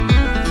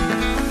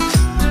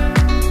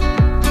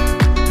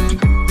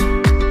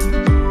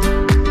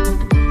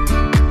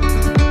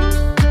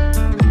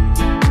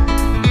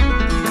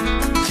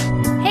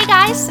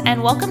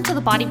and welcome to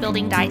the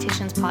Bodybuilding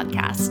Dietitians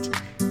podcast.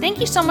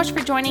 Thank you so much for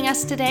joining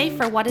us today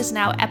for what is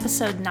now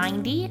episode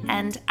 90,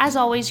 and as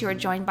always, you are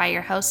joined by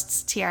your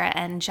hosts, Tiara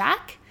and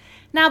Jack.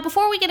 Now,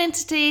 before we get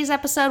into today's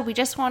episode, we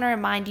just want to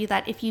remind you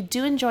that if you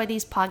do enjoy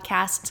these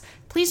podcasts,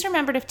 please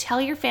remember to tell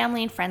your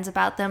family and friends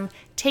about them,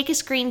 take a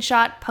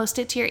screenshot, post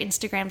it to your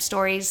Instagram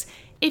stories.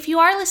 If you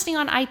are listening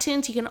on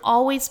iTunes, you can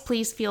always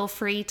please feel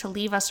free to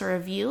leave us a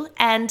review.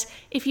 And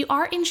if you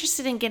are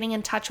interested in getting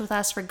in touch with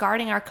us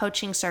regarding our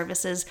coaching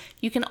services,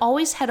 you can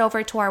always head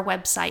over to our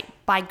website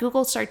by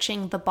Google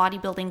searching The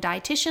Bodybuilding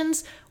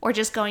Dietitians or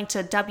just going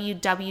to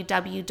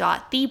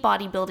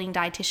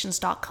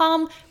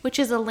www.thebodybuildingdietitians.com, which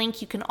is a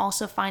link you can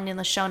also find in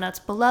the show notes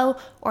below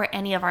or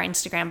any of our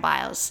Instagram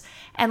bios.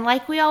 And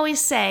like we always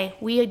say,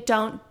 we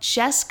don't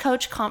just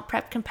coach comp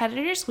prep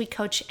competitors, we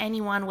coach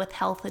anyone with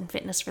health and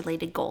fitness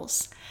related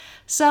goals.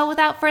 So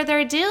without further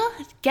ado,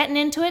 getting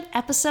into it,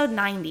 episode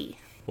 90.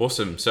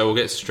 Awesome. So we'll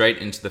get straight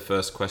into the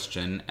first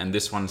question. And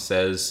this one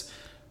says,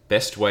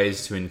 best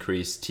ways to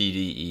increase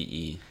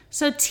TDEE.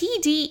 So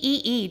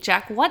TDEE,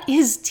 Jack, what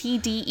is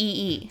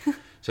TDEE?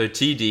 So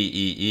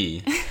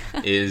TDEE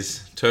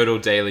is total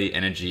daily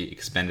energy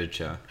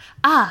expenditure.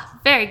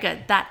 Very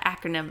good, that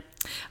acronym.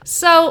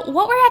 So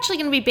what we're actually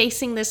going to be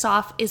basing this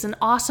off is an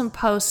awesome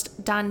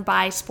post done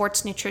by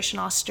Sports Nutrition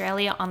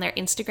Australia on their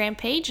Instagram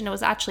page, and it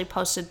was actually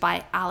posted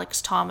by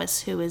Alex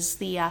Thomas, who is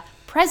the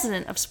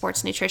president of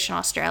Sports Nutrition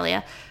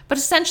Australia. But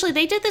essentially,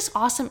 they did this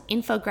awesome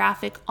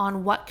infographic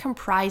on what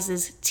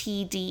comprises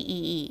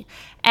TDEE.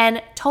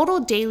 And total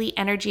daily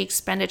energy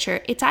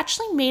expenditure, it's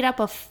actually made up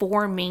of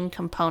 4 main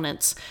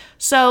components.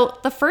 So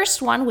the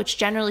first one, which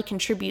generally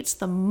contributes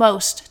the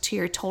most to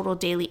your total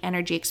daily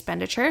energy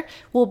expenditure,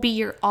 will be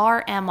your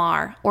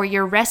RMR, or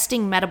your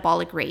resting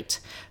metabolic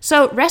rate.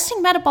 So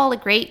resting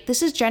metabolic rate,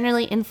 this is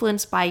generally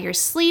influenced by your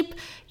sleep,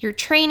 your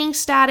training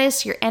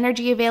status, your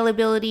energy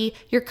availability,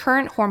 your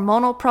current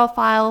hormonal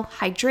profile,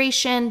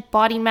 hydration,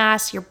 body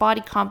mass, your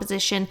body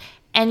composition,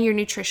 and your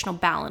nutritional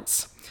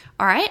balance.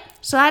 All right,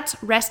 so that's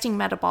resting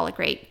metabolic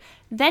rate.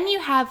 Then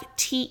you have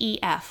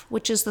TEF,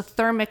 which is the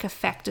thermic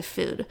effect of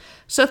food.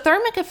 So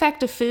thermic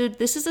effect of food,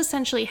 this is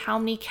essentially how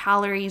many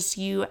calories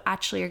you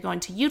actually are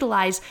going to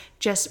utilize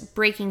just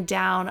breaking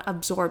down,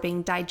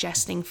 absorbing,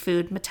 digesting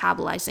food,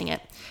 metabolizing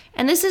it.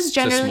 And this is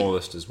generally... It's the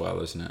smallest as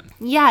well, isn't it?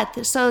 Yeah,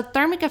 so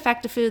thermic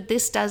effect of food,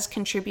 this does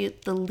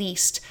contribute the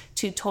least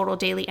to total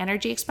daily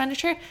energy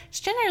expenditure. It's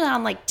generally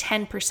on like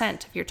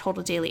 10% of your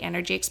total daily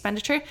energy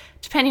expenditure,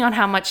 depending on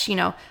how much,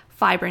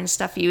 fiber and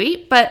stuff you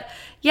eat. But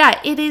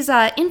yeah, it is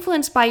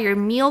influenced by your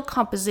meal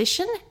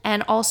composition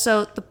and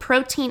also the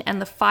protein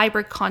and the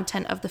fiber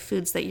content of the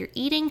foods that you're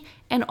eating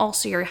and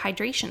also your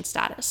hydration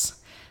status.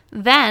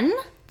 Then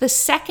the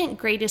second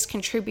greatest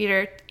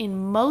contributor in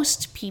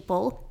most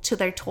people to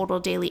their total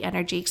daily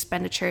energy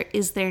expenditure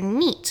is their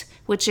NEAT,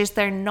 which is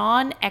their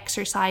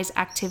non-exercise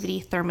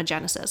activity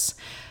thermogenesis.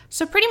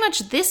 So pretty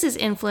much this is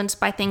influenced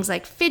by things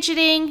like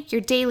fidgeting,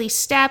 your daily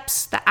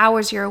steps, the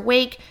hours you're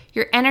awake,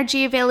 your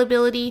energy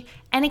availability,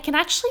 and it can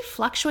actually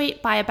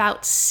fluctuate by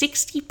about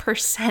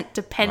 60%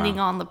 depending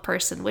on the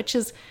person, which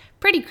is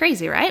pretty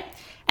crazy, right?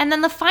 And then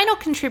the final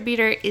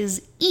contributor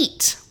is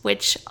EAT,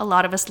 which a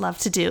lot of us love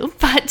to do,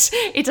 but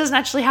it doesn't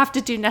actually have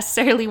to do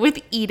necessarily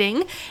with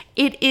eating.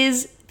 It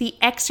is the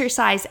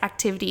exercise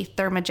activity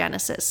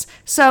thermogenesis.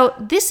 So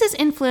this is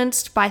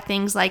influenced by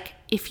things like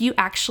if you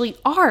actually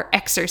are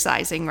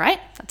exercising, right?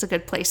 That's a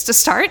good place to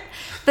start.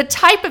 The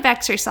type of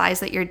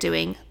exercise that you're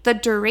doing, the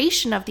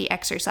duration of the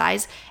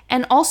exercise,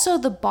 and also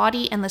the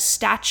body and the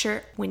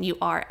stature when you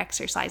are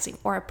exercising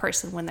or a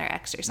person when they're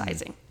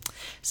exercising.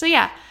 So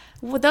yeah,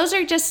 well, those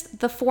are just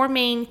the 4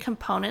 main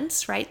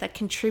components, right, that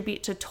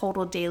contribute to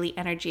total daily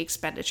energy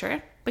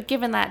expenditure. But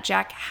given that,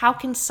 Jack, how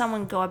can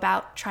someone go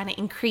about trying to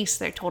increase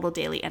their total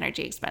daily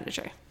energy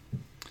expenditure?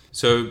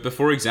 So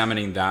before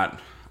examining that,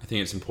 I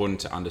think it's important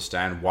to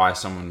understand why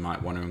someone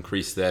might want to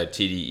increase their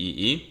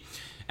TDEE.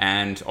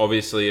 And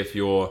obviously, if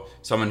you're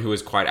someone who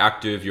is quite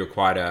active, you're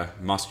quite a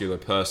muscular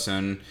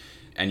person,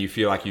 and you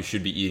feel like you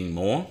should be eating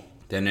more,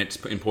 then it's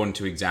important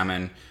to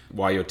examine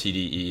why your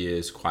TDEE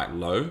is quite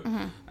low.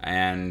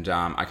 And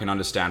I can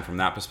understand from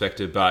that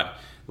perspective, but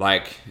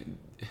like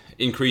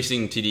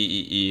increasing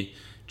TDEE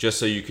just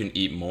so you can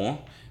eat more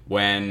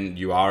when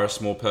you are a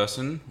small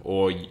person,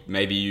 or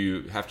maybe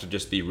you have to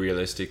just be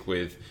realistic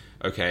with,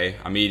 okay,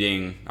 I'm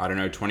eating,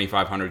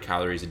 2,500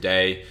 calories a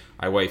day.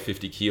 I weigh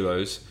 50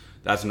 kilos.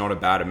 That's not a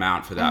bad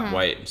amount for that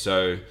weight.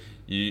 So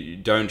you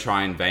don't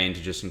try in vain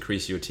to just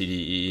increase your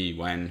TDEE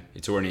when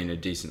it's already in a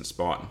decent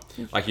spot.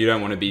 Like you don't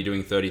want to be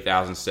doing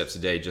 30,000 steps a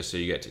day just so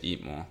you get to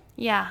eat more.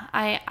 Yeah,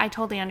 I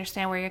totally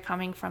understand where you're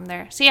coming from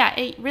there. So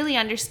yeah, really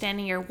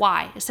understanding your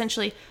why.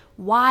 Essentially,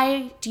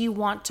 why do you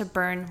want to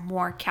burn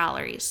more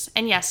calories?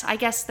 And yes, I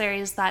guess there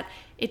is that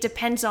it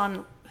depends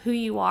on who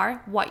you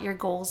are, what your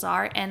goals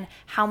are, and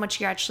how much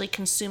you're actually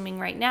consuming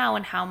right now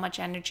and how much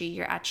energy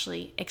you're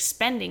actually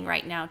expending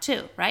right now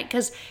too, right?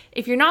 Because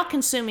if you're not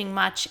consuming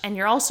much and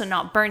you're also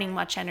not burning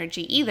much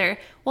energy either,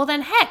 well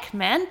then heck,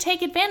 man,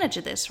 take advantage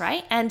of this,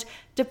 right? And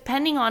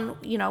depending on,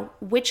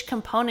 which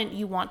component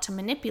you want to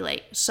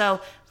manipulate.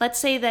 So let's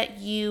say that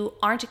you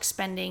aren't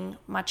expending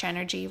much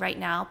energy right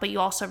now, but you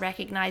also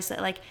recognize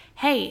that like,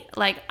 hey,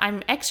 like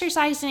I'm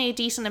exercising a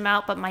decent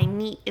amount, but my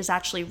NEAT is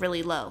actually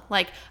really low.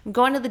 Like I'm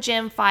going to the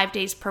gym 5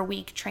 days per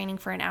week, training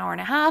for an hour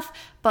and a half,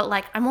 but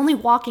like I'm only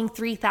walking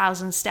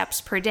 3,000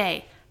 steps per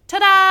day.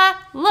 Ta-da!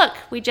 Look,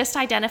 we just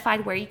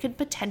identified where you could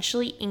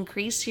potentially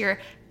increase your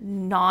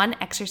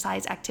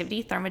non-exercise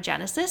activity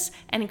thermogenesis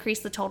and increase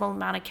the total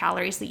amount of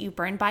calories that you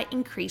burn by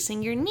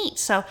increasing your NEAT.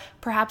 So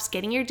perhaps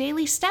getting your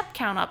daily step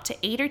count up to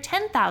 8 or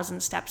 10,000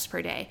 steps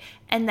per day.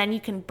 And then you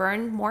can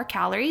burn more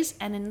calories,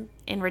 and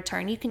in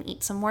return, you can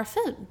eat some more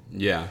food.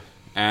 Yeah.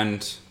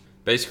 And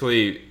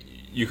basically,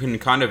 you can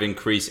kind of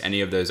increase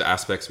any of those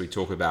aspects we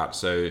talk about.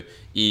 So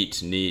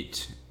eat,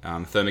 NEAT,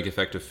 thermic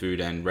effect of food,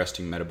 and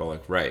resting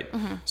metabolic rate.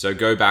 So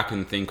go back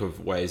and think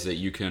of ways that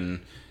you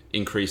can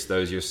increase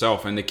those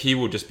yourself. And the key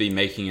will just be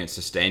making it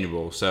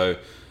sustainable. So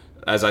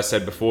as I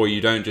said before,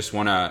 you don't just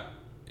want to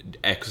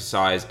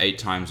exercise 8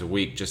 times a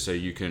week just so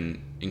you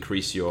can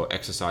increase your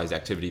exercise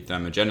activity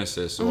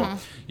thermogenesis, or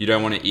you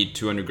don't want to eat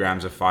 200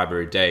 grams of fiber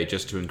a day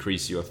just to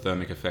increase your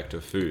thermic effect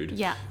of food.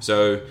 Yeah.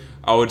 So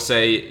I would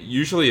say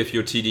usually if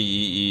your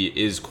TDEE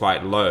is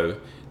quite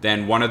low,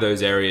 then one of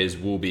those areas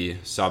will be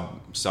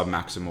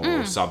sub-maximal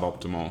or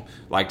suboptimal.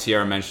 Like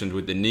Tiara mentioned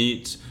with the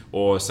NEAT,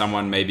 or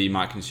someone maybe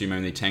might consume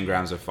only 10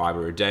 grams of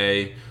fiber a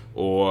day,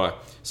 or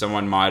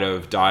someone might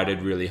have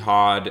dieted really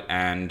hard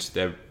and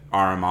their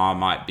RMR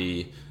might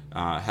be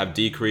have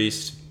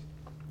decreased.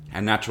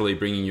 And naturally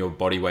bringing your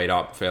body weight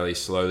up fairly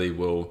slowly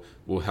will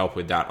help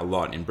with that a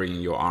lot in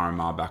bringing your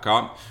RMR back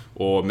up.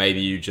 Or maybe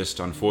you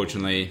just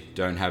unfortunately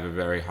don't have a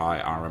very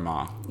high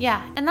RMR.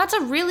 Yeah, and that's a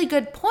really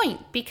good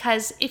point,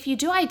 because if you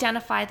do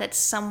identify that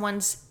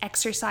someone's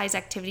exercise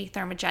activity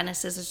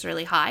thermogenesis is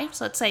really high,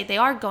 so let's say they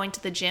are going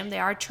to the gym, they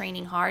are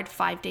training hard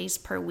 5 days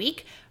per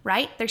week,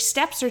 right? Their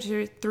steps are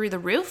through the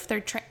roof.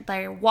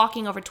 They're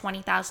walking over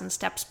 20,000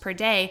 steps per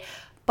day,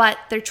 but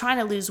they're trying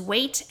to lose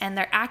weight and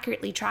they're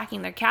accurately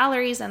tracking their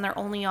calories and they're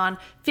only on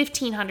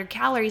 1,500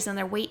 calories and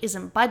their weight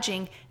isn't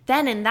budging,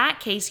 then in that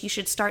case, you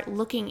should start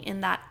looking in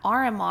that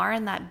RMR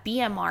and that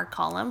BMR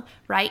column,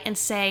 right? And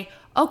say,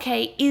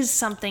 okay, is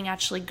something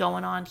actually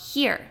going on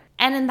here?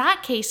 And in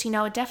that case,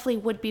 it definitely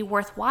would be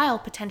worthwhile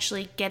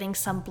potentially getting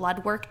some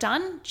blood work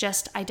done,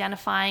 just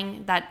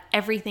identifying that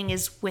everything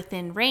is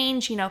within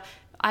range.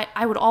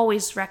 I would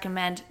always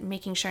recommend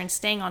making sure and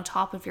staying on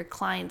top of your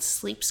clients'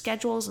 sleep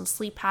schedules and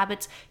sleep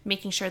habits,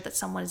 making sure that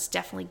someone is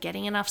definitely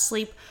getting enough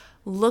sleep,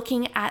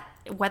 looking at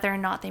whether or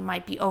not they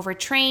might be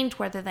overtrained,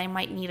 whether they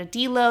might need a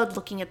deload,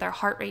 looking at their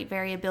heart rate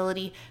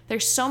variability.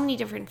 There's so many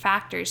different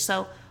factors.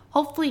 So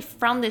hopefully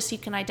from this, you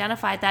can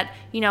identify that,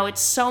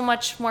 it's so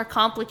much more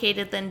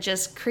complicated than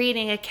just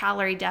creating a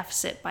calorie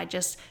deficit by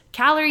just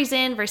calories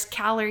in versus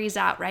calories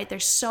out, right?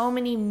 There's so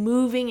many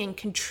moving and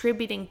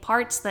contributing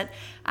parts that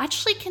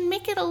actually can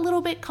make it a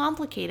little bit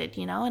complicated,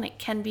 and it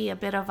can be a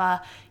bit of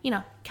a,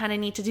 kind of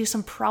need to do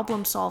some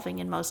problem solving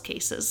in most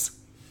cases.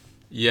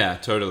 Yeah,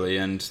 totally.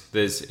 And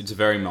it's a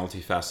very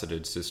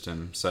multifaceted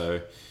system.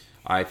 So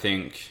I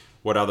think,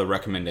 what other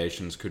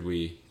recommendations could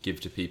we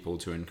give to people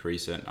to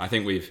increase it? I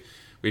think we've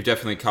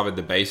definitely covered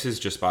the bases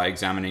just by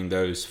examining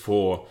those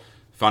 4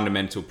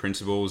 fundamental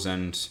principles.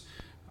 And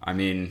I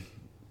mean,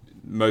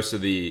 most of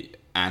the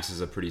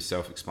answers are pretty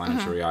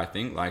self-explanatory, I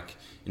think. Like,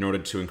 in order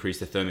to increase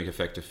the thermic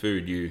effect of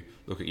food, you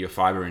look at your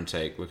fiber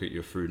intake, look at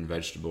your fruit and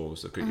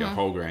vegetables, look at your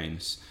whole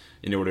grains.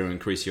 In order to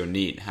increase your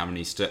NEAT, how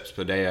many steps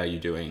per day are you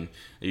doing?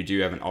 Do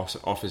you have an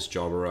office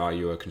job, or are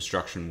you a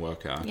construction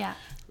worker? Yeah.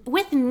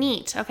 With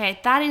NEAT, okay,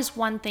 that is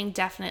one thing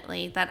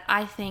definitely that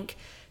I think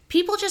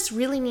people just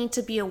really need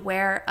to be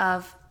aware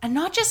of, and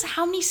not just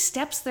how many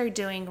steps they're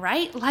doing,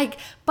 right?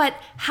 But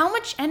how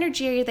much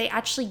energy are they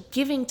actually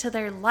giving to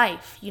their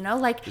life,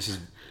 This is,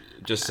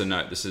 just a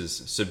note, this is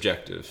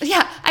subjective.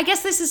 Yeah, I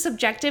guess this is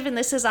subjective and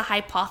this is a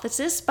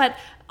hypothesis, but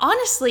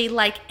honestly,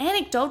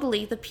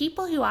 anecdotally, the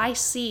people who I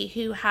see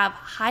who have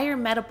higher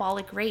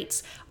metabolic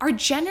rates are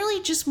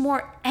generally just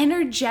more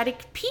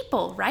energetic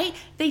people, right?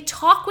 They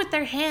talk with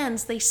their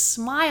hands, they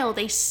smile,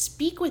 they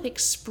speak with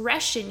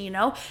expression,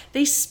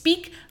 they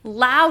speak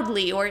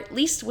loudly, or at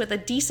least with a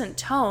decent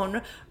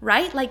tone,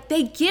 right?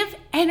 They give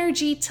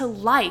energy to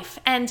life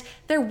and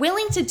they're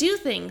willing to do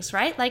things,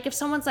 right? If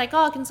someone's like,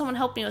 oh, can someone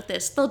help me with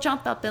this? They'll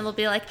jump up and they'll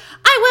be like,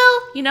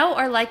 I will,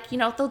 or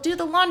they'll do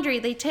the laundry,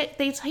 they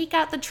take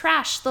out the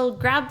trash, they'll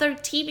grab their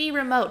TV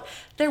remote.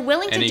 They're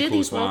willing to do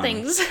these little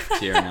things.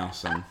 Tiara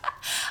Nelson.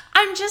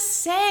 I'm just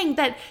saying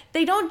that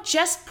they don't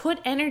just put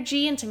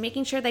energy into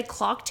making sure they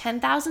clock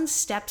 10,000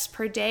 steps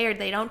per day, or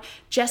they don't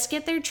just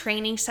get their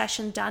training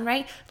session done,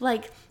 right?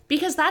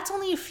 Because that's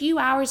only a few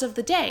hours of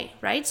the day,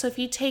 right? So if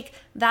you take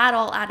that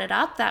all added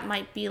up, that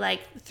might be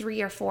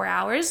 3 or 4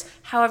 hours.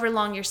 However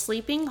long you're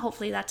sleeping,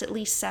 hopefully that's at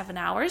least 7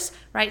 hours,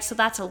 right? So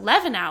that's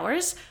 11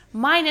 hours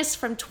minus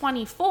from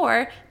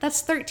 24,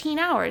 that's 13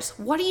 hours.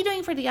 What are you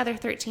doing for the other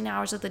 13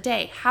 hours of the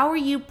day? How are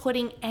you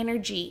putting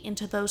energy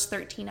into those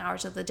 13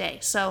 hours of the day?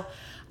 So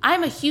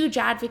I'm a huge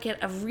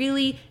advocate of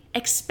really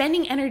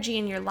expending energy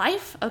in your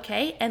life,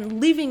 okay, and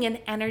living an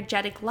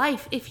energetic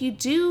life if you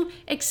do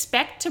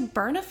expect to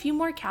burn a few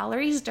more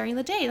calories during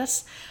the day.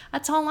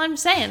 That's all I'm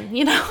saying,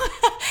 you know.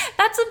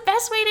 That's the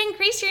best way to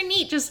increase your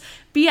NEAT. Just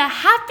be a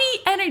happy,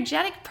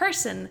 energetic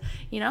person,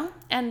 you know.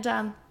 And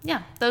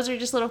yeah, those are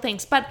just little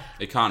things, but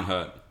it can't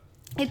hurt.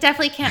 It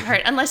definitely can't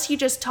hurt unless you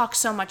just talk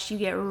so much you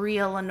get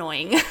real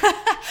annoying.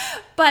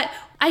 But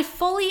I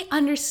fully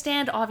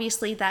understand,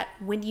 obviously, that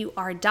when you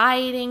are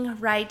dieting,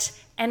 right,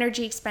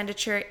 energy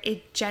expenditure,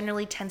 it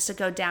generally tends to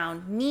go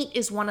down. NEAT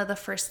is one of the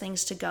first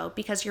things to go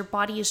because your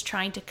body is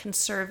trying to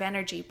conserve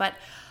energy. But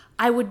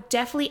I would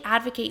definitely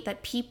advocate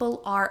that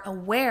people are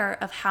aware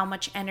of how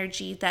much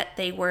energy that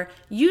they were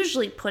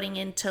usually putting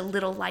into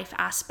little life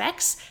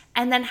aspects,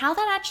 and then how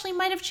that actually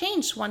might have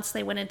changed once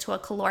they went into a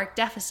caloric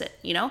deficit,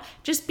 you know?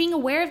 Just being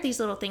aware of these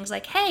little things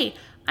like, hey,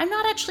 I'm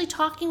not actually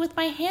talking with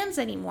my hands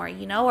anymore,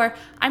 you know, or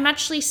I'm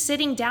actually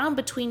sitting down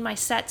between my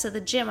sets of the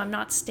gym. I'm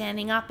not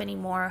standing up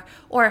anymore,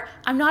 or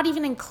I'm not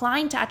even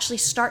inclined to actually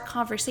start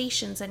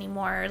conversations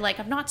anymore. Or like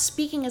I'm not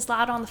speaking as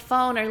loud on the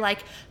phone, or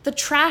like the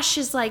trash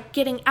is like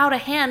getting out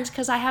of hand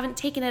because I haven't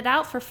taken it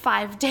out for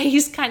 5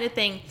 days kind of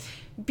thing.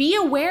 Be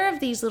aware of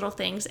these little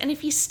things. And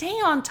if you stay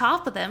on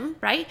top of them,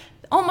 right,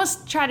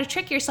 almost try to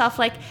trick yourself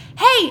like,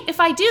 hey, if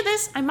I do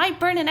this, I might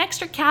burn an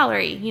extra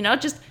calorie, you know,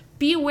 just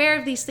be aware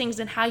of these things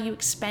and how you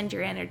expend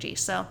your energy.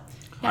 So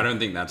yeah. I don't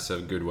think that's a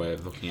good way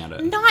of looking at it.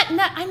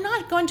 I'm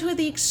not going to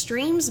the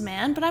extremes,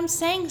 man, but I'm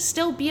saying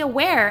still be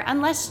aware,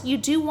 unless you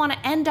do want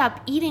to end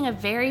up eating a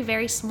very,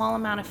 very small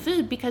amount of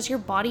food because your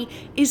body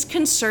is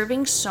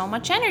conserving so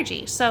much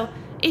energy. So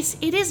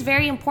it is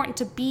very important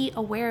to be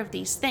aware of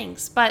these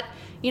things. But,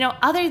 you know,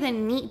 other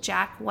than NEAT,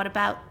 Jack, what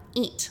about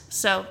eat?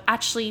 So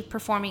actually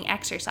performing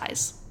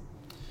exercise.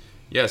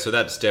 Yeah, so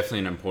that's definitely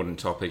an important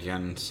topic,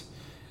 and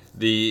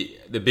the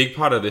big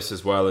part of this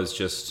as well is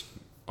just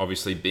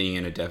obviously being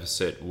in a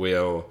deficit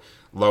will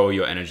lower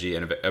your energy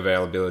and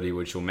availability,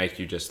 which will make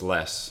you just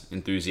less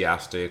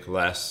enthusiastic,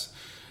 less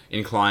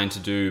inclined to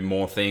do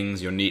more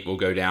things. Your NEAT will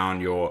go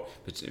down.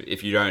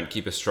 If you don't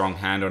keep a strong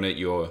hand on it,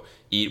 your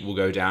EAT will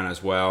go down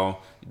as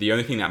well. The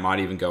only thing that might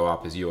even go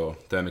up is your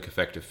thermic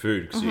effect of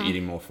food because you're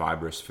eating more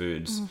fibrous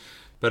foods.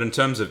 But in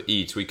terms of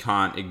EAT, we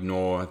can't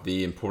ignore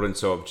the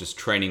importance of just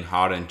training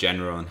hard in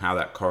general and how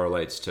that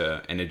correlates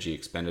to energy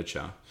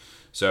expenditure.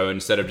 So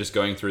instead of just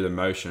going through the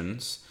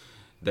motions,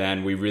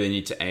 then we really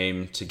need to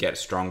aim to get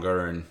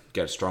stronger and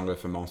get stronger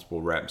for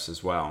multiple reps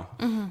as well.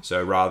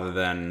 So rather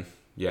than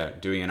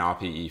doing an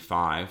RPE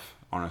 5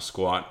 on a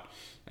squat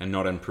and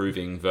not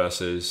improving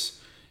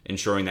versus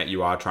ensuring that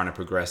you are trying to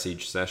progress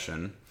each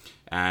session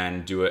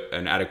and do it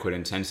an adequate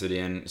intensity.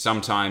 And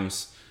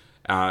sometimes,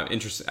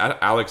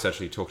 Alex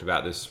actually talked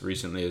about this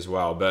recently as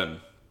well, but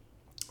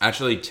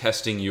actually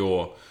testing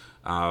your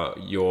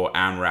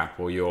AMRAP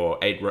or your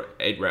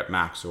 8 rep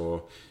max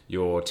or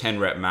your 10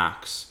 rep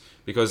max,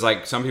 because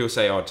like some people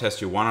say, oh,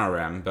 test your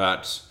 1RM,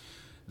 but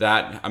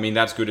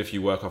that's good if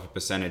you work off a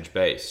percentage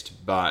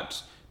based,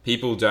 but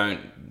people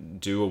don't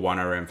do a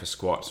 1RM for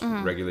squats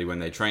regularly when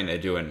they train. They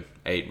do an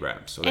 8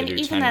 reps or they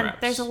do 10 reps.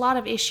 There's a lot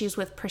of issues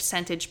with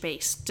percentage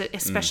based,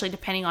 especially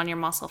depending on your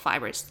muscle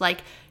fibers.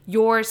 Like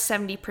your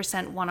 70%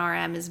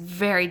 1RM is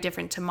very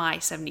different to my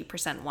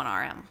 70%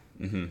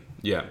 1RM.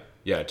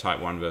 Yeah,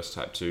 type 1 versus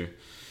type 2.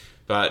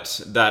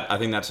 But I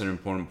think that's an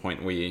important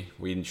point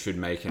we should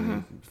make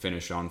and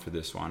finish on for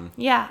this one.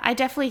 Yeah, I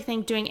definitely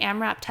think doing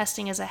AMRAP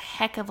testing is a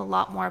heck of a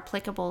lot more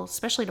applicable,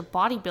 especially to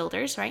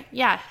bodybuilders, right?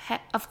 Yeah,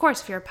 of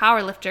course, if you're a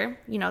power lifter,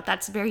 you know,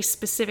 that's very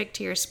specific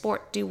to your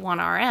sport, do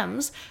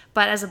 1RMs.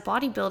 But as a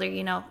bodybuilder,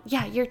 you know,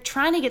 yeah, you're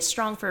trying to get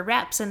strong for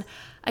reps. And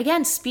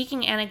again,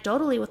 speaking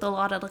anecdotally with a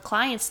lot of the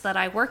clients that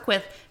I work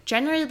with,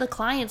 generally the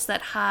clients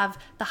that have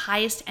the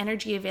highest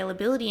energy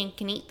availability and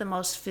can eat the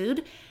most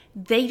food,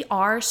 they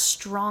are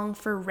strong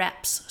for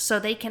reps. So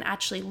they can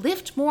actually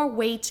lift more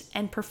weight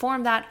and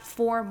perform that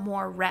for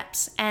more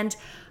reps. And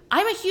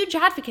I'm a huge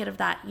advocate of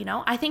that, you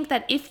know. I think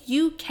that if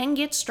you can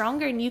get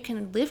stronger and you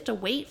can lift a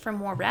weight for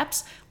more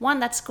reps, one,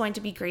 that's going to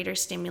be greater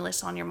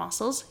stimulus on your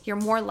muscles. You're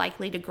more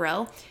likely to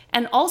grow.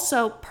 And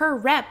also, per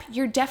rep,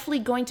 you're definitely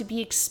going to be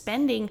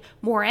expending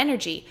more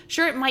energy.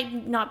 Sure, it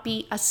might not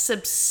be a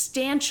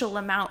substantial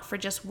amount for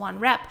just one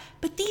rep,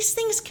 but these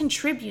things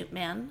contribute,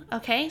 man,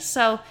 okay?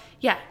 So,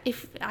 yeah,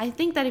 I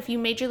think that if you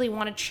majorly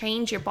want to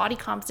change your body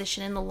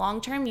composition in the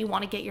long term, you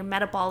want to get your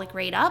metabolic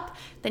rate up,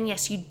 then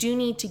yes, you do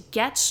need to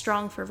get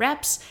strong for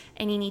reps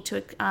and you need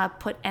to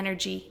put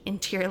energy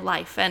into your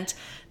life. And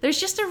there's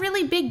just a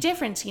really big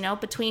difference, you know,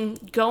 between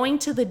going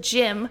to the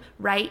gym,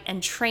 right,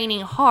 and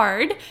training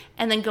hard,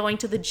 and then going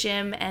to the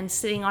gym and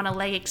sitting on a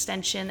leg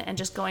extension and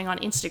just going on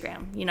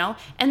Instagram, you know?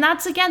 And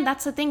that's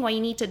the thing why you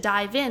need to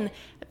dive in,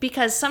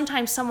 because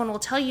sometimes someone will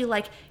tell you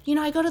like, you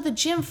know, I go to the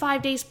gym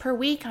 5 days per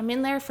week, I'm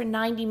in there for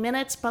 90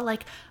 minutes, but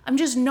like, I'm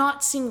just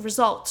not seeing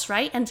results,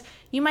 right? And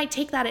you might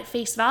take that at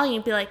face value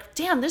and be like,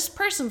 damn, this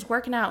person's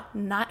working out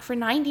not for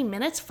 90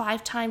 minutes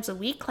 5 times a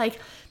week. Like,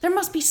 there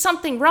must be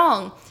something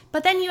wrong.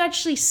 But then you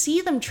actually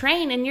see them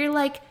train and you're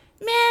like,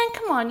 man,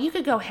 come on, you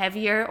could go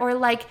heavier. Or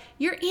like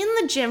you're in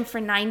the gym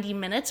for 90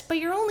 minutes, but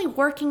you're only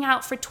working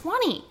out for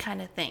 20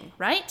 kind of thing,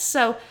 right?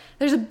 So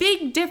there's a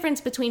big difference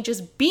between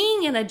just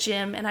being in a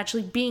gym and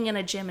actually being in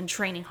a gym and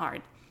training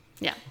hard.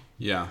 Yeah.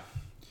 Yeah.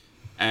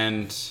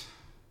 And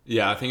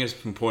yeah, I think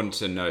it's important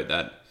to note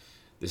that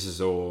this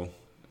is all,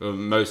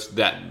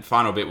 that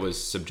final bit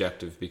was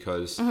subjective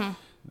because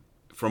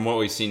from what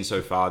we've seen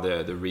so far,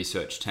 the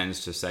research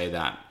tends to say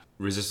that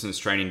resistance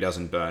training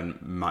doesn't burn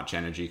much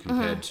energy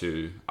compared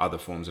to other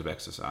forms of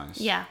exercise.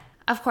 Yeah,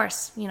 of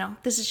course,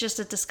 this is just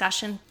a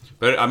discussion.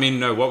 But I mean,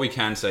 no, what we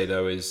can say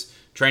though is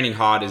training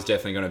hard is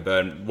definitely going to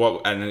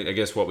burn and I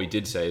guess what we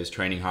did say is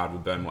training hard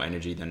would burn more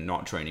energy than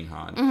not training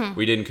hard.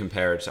 We didn't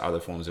compare it to other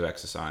forms of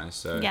exercise.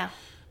 So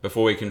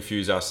before we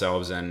confuse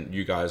ourselves and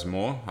you guys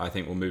more, I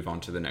think we'll move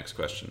on to the next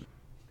question.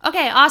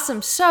 Okay,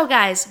 awesome. So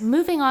guys,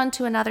 moving on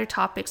to another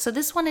topic. So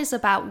this one is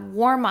about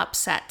warm-up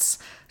sets.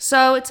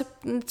 So it's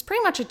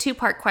pretty much a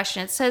two-part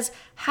question. It says,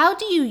 how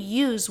do you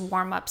use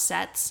warm-up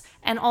sets?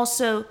 And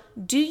also,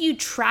 do you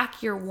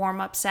track your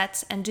warm-up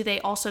sets? And do they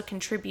also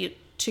contribute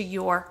to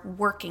your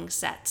working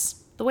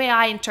sets? The way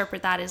I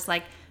interpret that is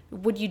like,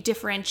 would you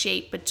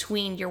differentiate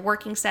between your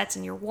working sets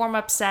and your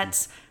warm-up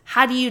sets?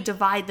 How do you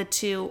divide the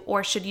two?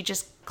 Or should you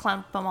just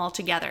clump them all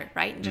together,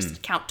 right? And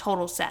just count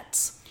total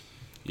sets?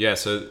 Yeah,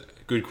 so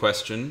good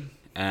question.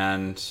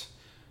 And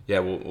yeah,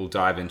 we'll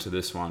dive into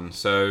this one.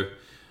 So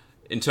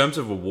in terms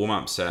of a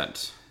warm-up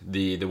set,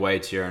 the way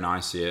Tierra and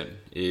I see it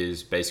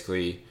is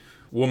basically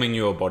warming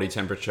your body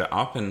temperature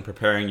up and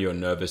preparing your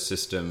nervous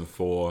system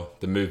for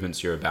the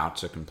movements you're about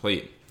to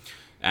complete.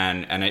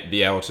 And it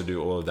be able to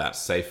do all of that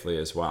safely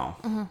as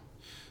well.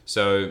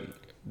 So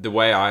the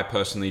way I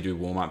personally do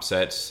warm-up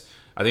sets,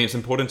 I think it's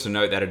important to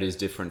note that it is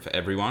different for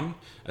everyone,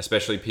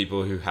 especially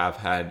people who have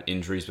had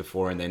injuries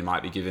before and they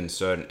might be given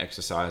certain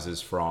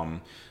exercises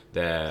from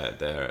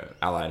their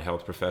allied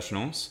health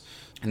professionals.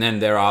 And then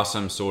there are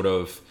some sort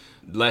of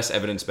less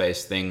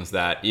evidence-based things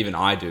that even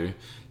I do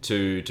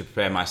to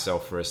prepare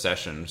myself for a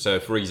session. So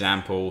for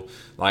example,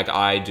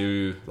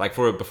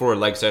 before a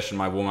leg session,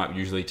 my warm-up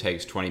usually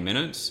takes 20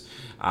 minutes.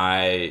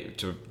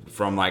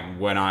 From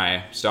when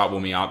I start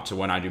warming up to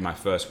when I do my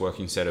first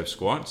working set of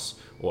squats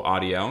or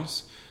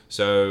RDLs.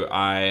 So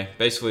I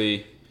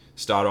basically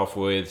start off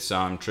with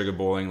some trigger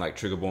balling, like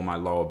trigger ball my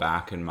lower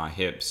back and my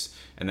hips,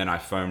 and then I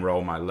foam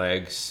roll my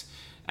legs.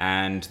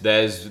 And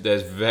there's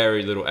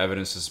very little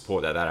evidence to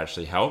support that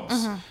actually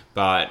helps,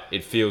 but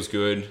it feels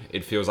good.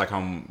 It feels like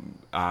I'm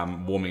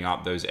warming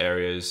up those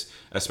areas,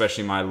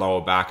 especially my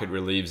lower back. It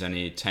relieves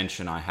any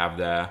tension I have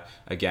there,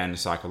 again,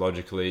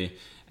 psychologically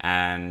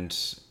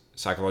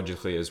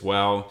as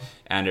well,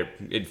 and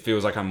it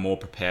feels like I'm more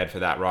prepared for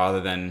that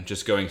rather than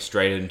just going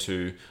straight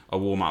into a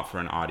warm-up for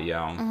an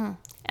RDL.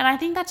 And I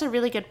think that's a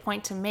really good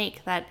point to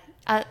make, that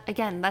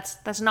again,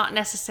 that's not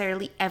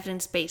necessarily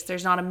evidence-based.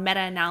 There's not a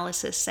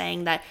meta-analysis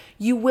saying that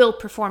you will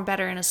perform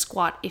better in a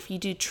squat if you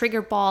do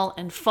trigger ball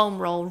and foam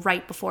roll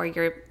right before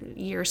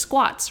your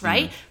squats,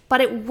 right?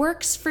 But it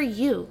works for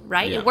you,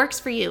 right? Yeah. It works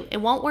for you.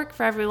 It won't work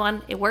for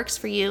everyone. It works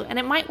for you, and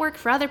it might work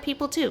for other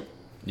people too.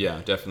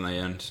 Yeah, definitely.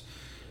 And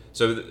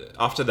so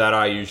after that,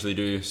 I usually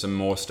do some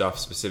more stuff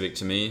specific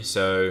to me.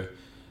 So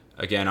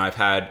again, I've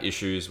had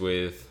issues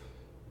with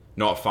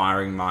not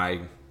firing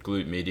my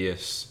glute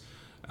medius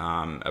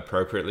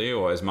appropriately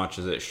or as much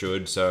as it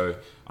should. So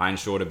I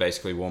ensure to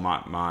basically warm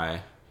up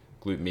my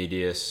glute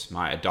medius,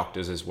 my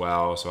adductors as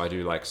well. So I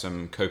do like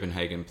some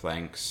Copenhagen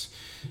planks.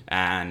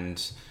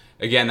 And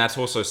again, that's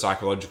also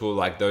psychological.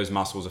 Like those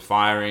muscles are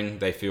firing,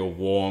 they feel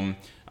warm.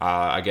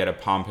 I get a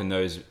pump in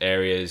those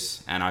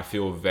areas and I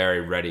feel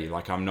very ready.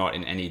 Like I'm not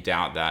in any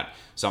doubt that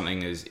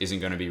something isn't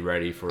going to be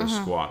ready for a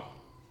squat.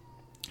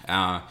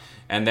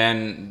 And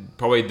then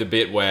probably the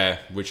bit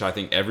which I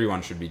think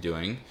everyone should be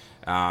doing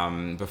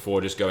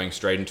before just going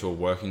straight into a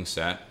working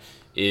set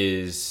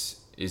is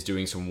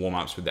doing some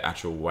warm-ups with the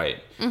actual weight.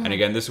 And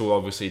again, this will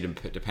obviously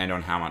depend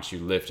on how much you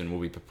lift and will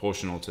be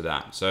proportional to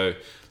that. So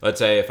let's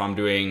say if I'm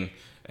doing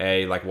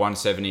a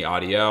 170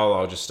 RDL,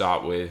 I'll just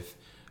start with,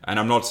 and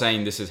I'm not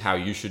saying this is how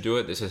you should do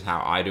it, this is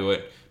how I do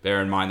it.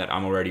 Bear in mind that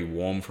I'm already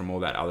warm from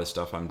all that other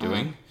stuff I'm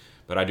doing.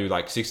 But I do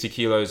 60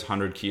 kilos,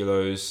 100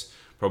 kilos,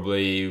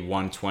 probably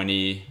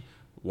 120,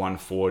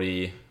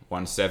 140,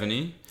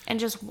 170. And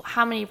just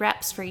how many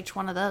reps for each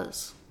one of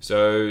those?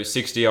 So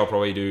 60, I'll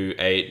probably do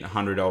 8.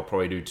 100, I'll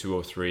probably do 2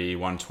 or 3.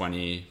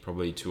 120,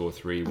 probably 2 or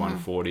 3.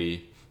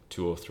 140,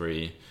 2 or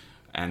 3.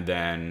 And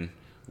then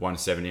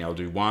 170, I'll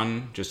do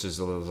 1, just as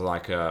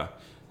like a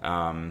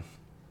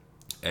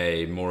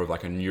more of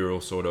like a neural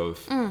sort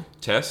of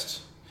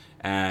test.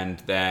 And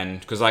then,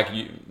 because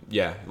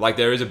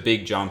there is a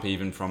big jump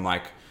even from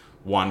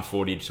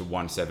 140 to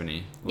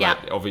 170.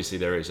 Obviously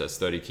there is, that's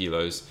 30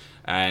 kilos.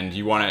 And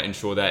you want to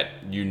ensure that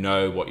you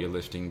know what you're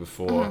lifting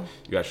before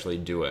you actually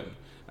do it.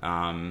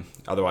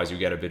 Otherwise you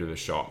get a bit of a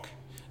shock,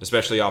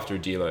 especially after a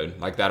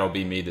deload. That'll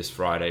be me this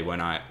Friday when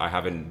I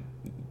haven't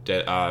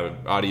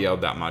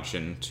RDL'd that much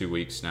in 2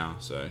 weeks now.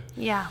 So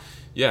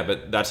Yeah,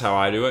 but that's how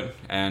I do it.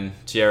 And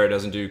Tiara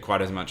doesn't do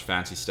quite as much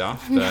fancy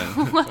stuff.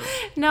 But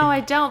No,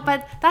 I don't.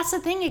 But that's the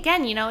thing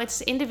again,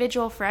 it's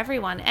individual for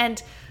everyone.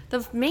 And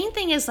the main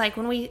thing is like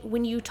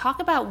when you talk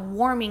about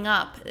warming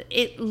up,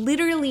 it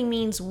literally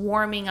means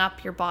warming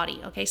up your body.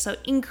 Okay, so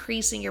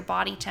increasing your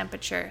body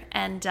temperature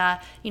and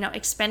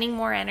expending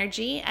more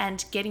energy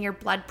and getting your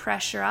blood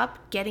pressure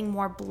up, getting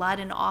more blood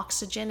and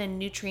oxygen and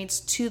nutrients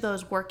to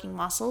those working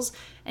muscles.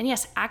 And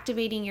yes,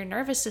 activating your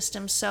nervous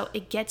system so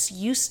it gets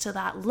used to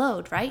that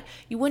load, right?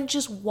 You wouldn't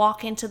just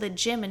walk into the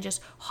gym and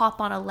just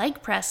hop on a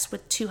leg press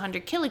with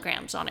 200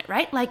 kilograms on it,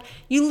 right? Like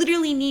you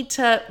literally need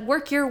to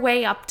work your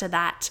way up to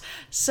that.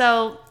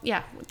 So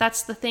yeah,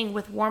 that's the thing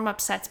with warm-up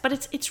sets,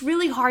 but it's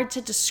really hard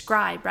to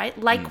describe, right?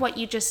 Like what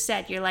you just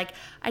said, you're like,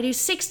 I do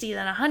 60,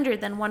 then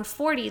 100, then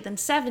 140, then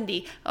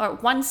 70 or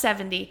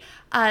 170.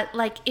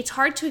 Like it's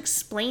hard to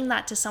explain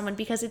that to someone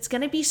because it's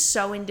going to be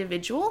so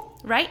individual,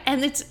 right?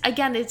 And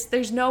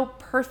there's no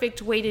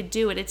perfect way to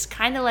do it. It's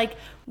kind of like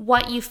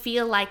what you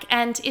feel like,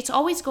 and it's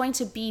always going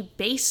to be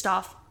based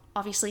off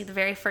obviously the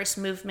very first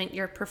movement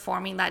you're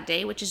performing that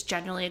day, which is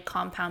generally a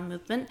compound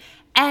movement,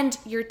 and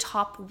your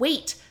top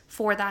weight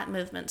for that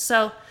movement.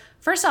 So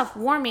first off,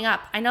 warming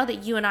up, I know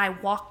that you and I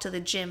walk to the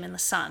gym in the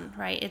sun,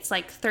 right? It's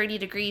like 30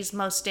 degrees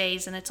most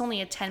days and it's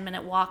only a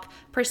 10-minute walk.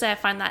 Personally, I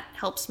find that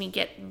helps me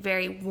get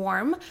very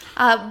warm.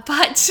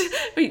 But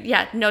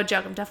yeah, no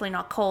joke, I'm definitely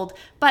not cold.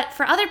 But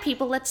for other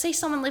people, let's say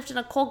someone lived in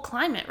a cold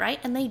climate, right?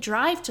 And they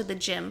drive to the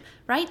gym,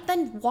 right?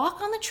 Then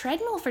walk on the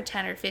treadmill for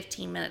 10 or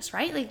 15 minutes,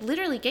 right? Like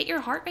literally get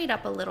your heart rate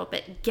up a little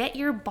bit, get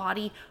your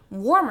body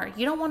warmer.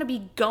 You don't want to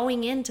be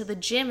going into the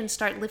gym and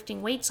start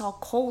lifting weights all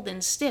cold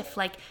and stiff.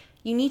 Like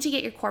you need to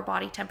get your core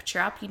body temperature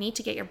up. You need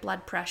to get your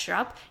blood pressure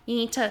up. You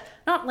need to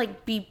not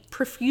like be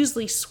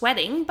profusely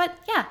sweating, but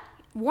yeah,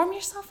 warm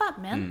yourself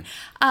up, man.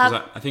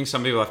 I think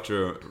some people have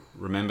to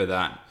remember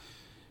that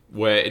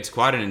where it's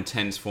quite an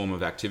intense form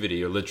of activity.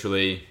 You're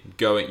literally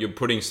you're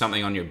putting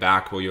something on your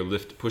back or you're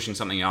pushing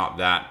something up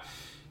that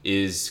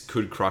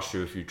could crush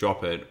you if you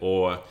drop it,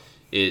 or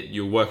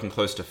you're working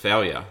close to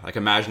failure. Like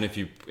imagine if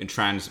you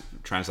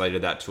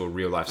translated that to a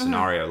real life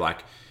scenario,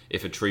 like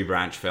if a tree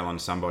branch fell on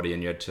somebody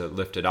and you had to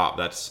lift it up.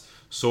 That's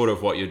sort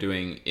of what you're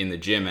doing in the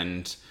gym,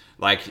 and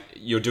like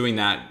you're doing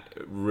that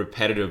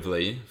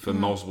repetitively for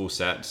multiple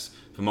sets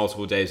for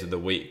multiple days of the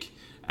week,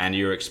 and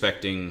you're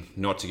expecting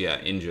not to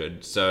get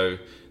injured. So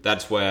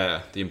that's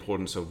where the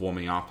importance of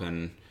warming up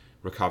and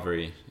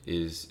recovery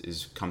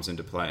comes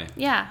into play.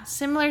 Yeah,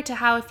 similar to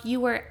how if you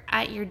were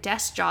at your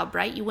desk job,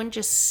 right, you wouldn't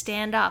just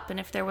stand up, and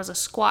if there was a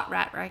squat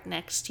rack right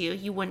next to you,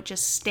 you wouldn't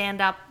just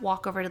stand up,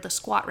 walk over to the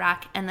squat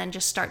rack, and then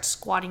just start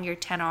squatting your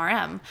 10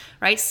 RM,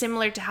 right?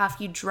 Similar to how if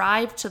you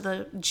drive to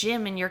the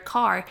gym in your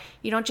car,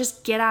 you don't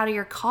just get out of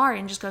your car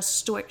and just go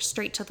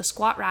straight to the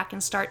squat rack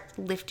and start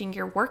lifting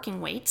your working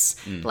weights.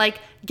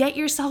 Like, get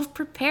yourself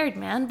prepared,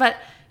 man. But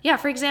yeah,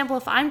 for example,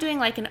 if I'm doing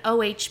like an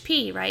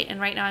OHP, right,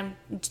 and right now I'm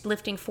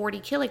lifting 40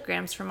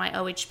 kilograms for my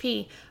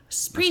OHP,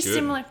 it's pretty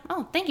similar.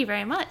 Oh, thank you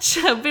very much.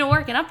 I've been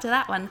working up to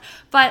that one.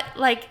 But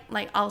like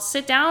I'll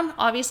sit down,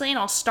 obviously, and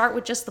I'll start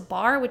with just the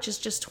bar, which is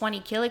just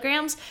 20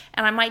 kilograms,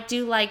 and I might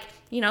do like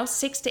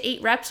 6 to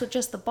 8 reps with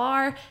just the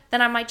bar.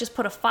 Then I might just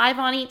put a 5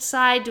 on each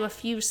side, do a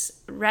few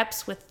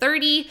reps with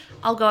 30.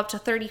 I'll go up to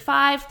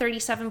 35,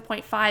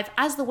 37.5.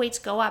 As the weights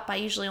go up, I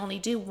usually only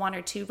do 1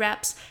 or 2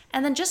 reps.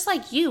 And then just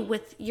like you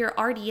with your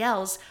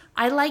RDLs,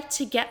 I like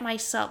to get my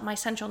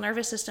central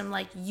nervous system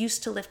like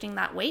used to lifting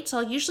that weight. So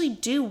I'll usually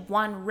do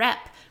 1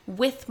 rep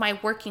with my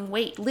working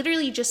weight,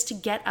 literally just to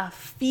get a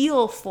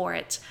feel for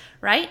it,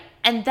 right?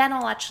 And then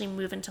I'll actually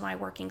move into my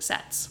working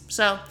sets.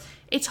 So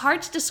it's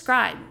hard to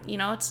describe,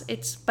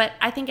 but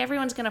I think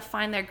everyone's going to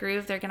find their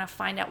groove. They're going to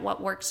find out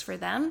what works for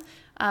them.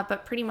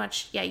 But pretty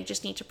much, yeah, you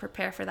just need to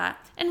prepare for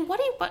that. And what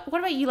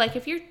about you? Like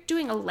if you're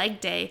doing a leg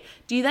day,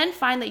 do you then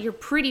find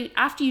that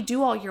after you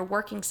do all your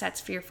working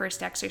sets for your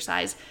first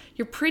exercise,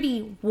 you're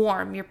pretty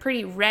warm, you're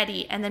pretty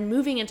ready, and then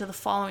moving into the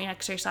following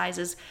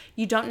exercises,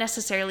 you don't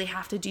necessarily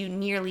have to do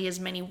nearly as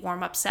many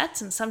warm-up sets,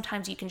 and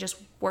sometimes you can just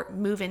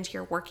move into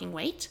your working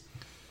weight?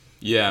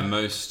 Yeah,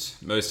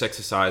 most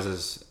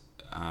exercises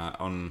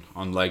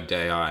on leg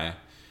day,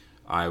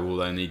 I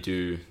will only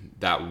do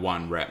that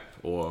 1 rep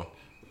or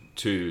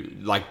 2,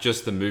 like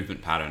just the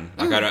movement pattern.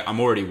 Like I'm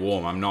already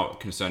warm. I'm not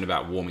concerned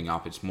about warming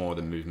up. It's more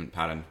the movement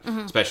pattern,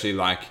 especially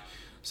like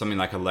something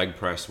like a leg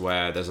press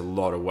where there's a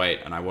lot of weight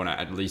and I want to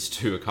at least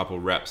do a couple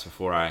reps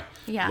before I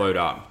load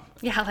up.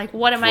 Yeah, like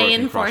what am I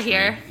in for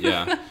here?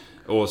 Yeah.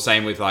 Or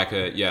same with like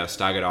a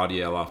staggered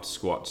RDL after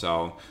squat.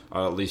 So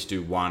I'll at least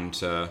do 1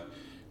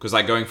 because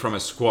like going from a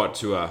squat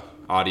to a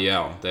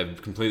RDL, they're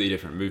completely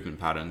different movement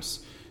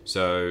patterns.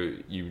 So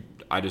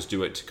I just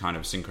do it to kind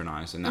of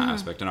synchronize in that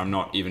aspect. And I'm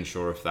not even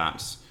sure if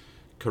that's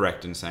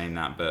correct in saying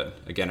that, but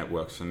again, it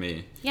works for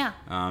me. Yeah.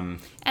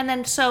 And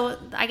then, so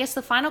I guess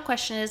the final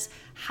question is,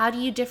 how do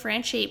you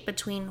differentiate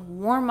between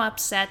warm-up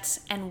sets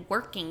and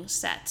working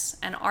sets?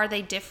 And are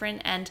they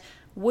different? And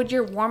would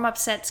your warm-up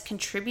sets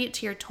contribute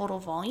to your total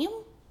volume?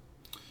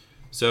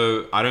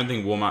 So I don't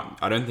think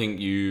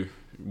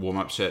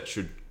warm-up sets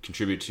should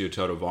contribute to your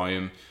total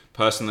volume.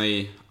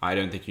 Personally, I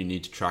don't think you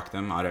need to track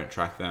them. I don't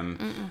track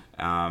them.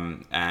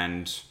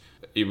 And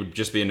it would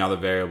just be another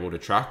variable to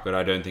track, but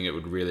I don't think it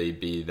would really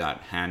be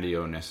that handy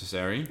or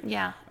necessary.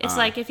 Yeah. It's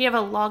like if you have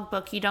a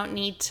logbook, you don't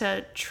need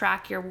to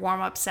track your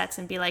warm-up sets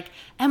and be like,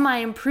 am I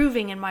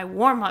improving in my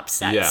warm-up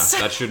sets?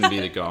 Yeah, that shouldn't be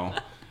the goal.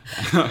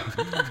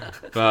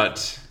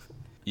 But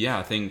yeah,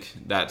 I think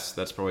that's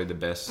probably the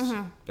best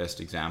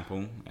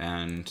example.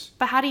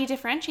 But how do you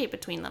differentiate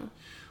between them?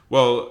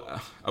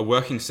 Well, a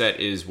working set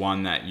is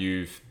one that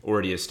you've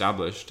already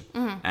established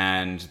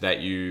and that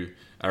you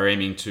are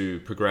aiming to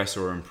progress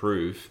or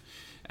improve.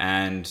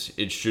 And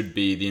it should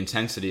be, the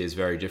intensity is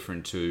very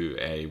different to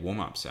a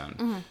warm-up set.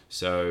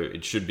 So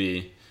it should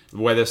be,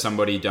 whether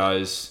somebody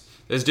does,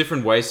 there's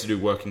different ways to do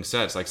working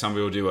sets. Like some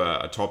people do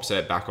a top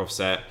set, back off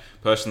set.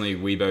 Personally,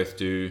 we both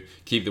do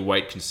keep the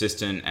weight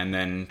consistent and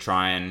then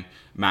try and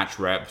match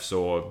reps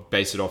or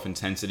base it off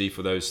intensity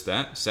for those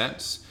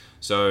sets.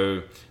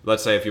 So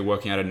let's say if you're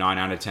working at a 9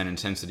 out of 10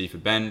 intensity for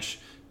bench,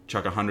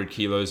 chuck 100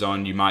 kilos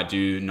on, you might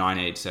do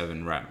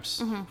 987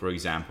 reps, for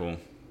example.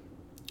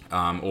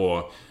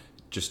 Or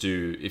just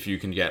do, if you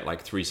can get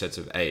like 3 sets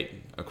of 8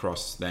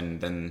 across,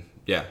 then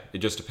yeah, it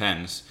just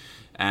depends.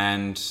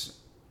 And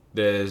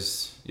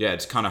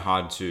it's kind of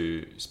hard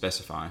to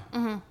specify.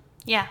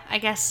 Yeah, I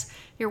guess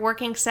your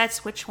working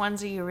sets, which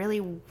ones are you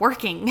really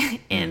working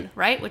in,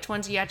 right? Which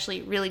ones are you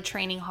actually really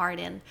training hard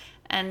in?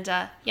 And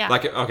yeah.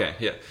 Like, okay,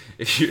 yeah.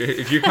 If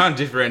you can't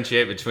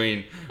differentiate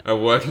between a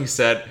working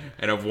set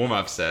and a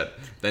warm-up set,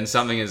 then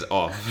something is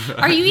off.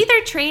 Are you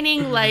either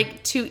training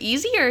like too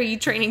easy or are you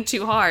training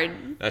too hard?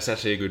 That's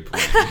actually a good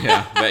point.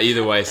 Yeah, but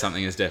either way,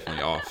 something is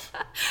definitely off.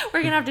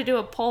 We're gonna have to do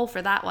a poll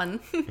for that one.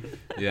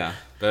 Yeah,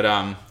 but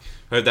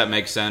hope that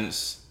makes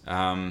sense.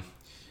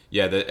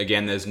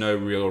 Again, there's no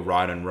real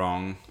right and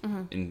wrong.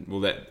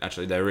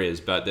 There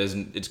is, but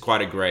it's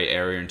quite a gray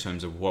area in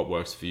terms of what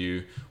works for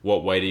you.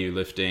 What weight are you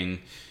lifting?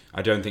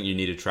 I don't think you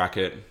need to track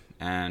it.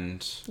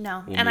 And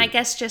I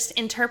guess just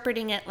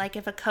interpreting it, like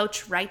if a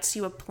coach writes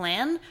you a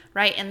plan,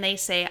 right, and they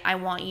say, I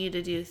want you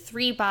to do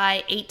 3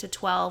 by 8 to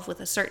 12 with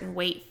a certain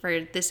weight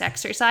for this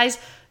exercise,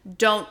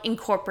 don't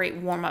incorporate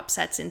warm-up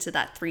sets into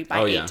that 3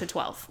 by 8 to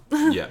 12.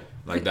 Yeah,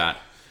 like that.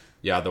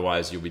 Yeah,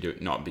 otherwise you'll be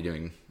not be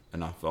doing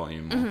enough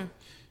volume.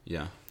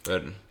 Yeah,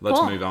 but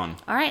let's move on.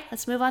 All right,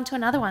 let's move on to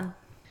another one.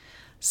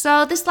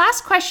 So this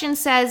last question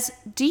says,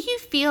 do you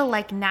feel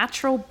like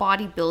natural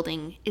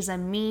bodybuilding is a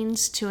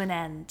means to an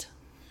end?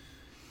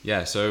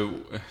 Yeah, so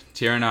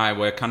Tira and I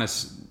were kind of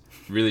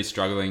really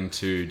struggling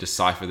to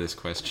decipher this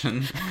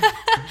question.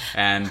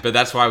 But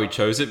that's why we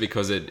chose it,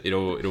 because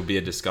it'll be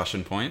a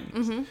discussion point.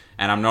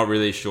 And I'm not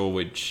really sure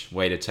which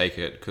way to take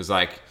it, because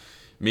like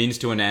means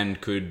to an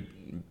end could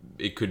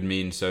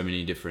mean so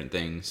many different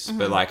things.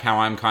 But like how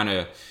I'm kind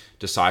of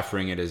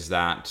deciphering it is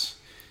that,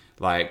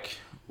 like,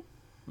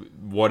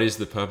 what is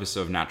the purpose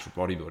of natural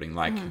bodybuilding?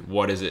 Like,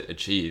 what does it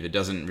achieve? It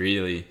doesn't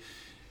really,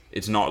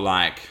 it's not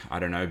like, I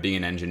don't know, being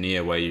an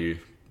engineer where you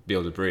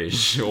build a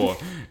bridge, or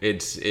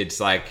it's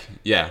like,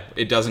 yeah,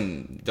 it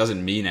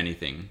doesn't mean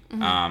anything.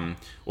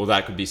 Or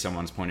that could be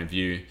someone's point of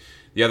view.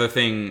 The other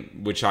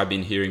thing which I've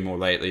been hearing more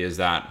lately is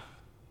that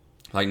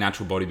like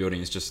natural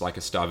bodybuilding is just like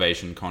a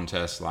starvation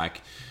contest.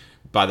 Like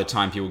by the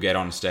time people get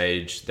on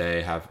stage,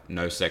 they have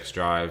no sex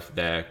drive,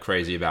 they're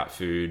crazy about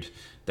food,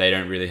 they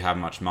don't really have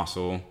much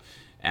muscle,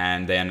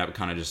 and they end up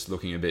kind of just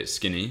looking a bit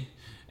skinny.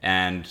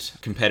 And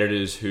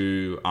competitors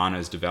who aren't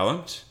as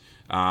developed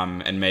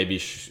and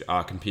maybe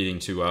are competing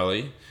too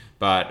early.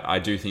 But I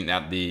do think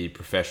that the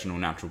professional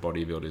natural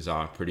bodybuilders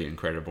are pretty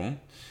incredible.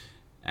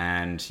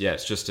 And yeah,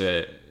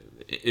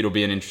 it'll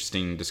be an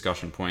interesting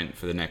discussion point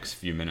for the next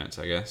few minutes,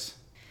 I guess.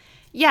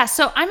 Yeah,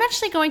 so I'm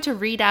actually going to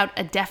read out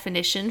a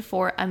definition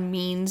for a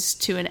means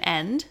to an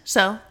end.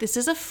 So this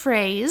is a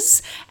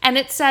phrase, and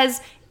it says,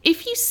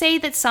 if you say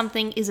that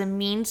something is a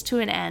means to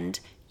an end,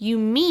 you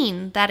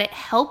mean that it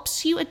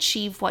helps you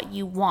achieve what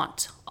you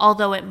want,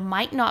 although it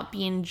might not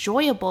be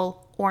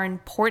enjoyable or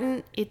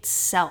important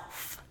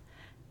itself.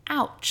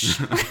 Ouch.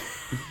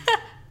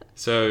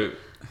 So,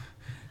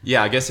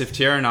 yeah, I guess if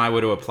Tira and I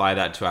were to apply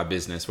that to our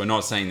business, we're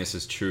not saying this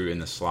is true in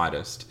the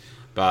slightest,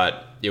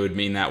 but it would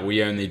mean that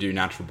we only do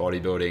natural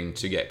bodybuilding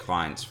to get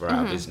clients for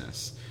our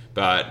business.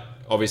 But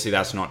obviously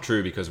that's not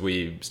true, because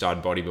we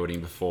started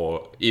bodybuilding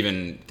before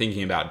even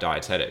thinking about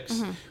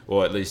dietetics,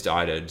 or at least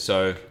I did.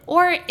 So,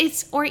 or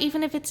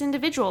even if it's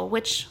individual,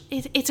 which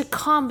it's a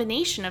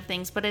combination of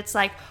things, but it's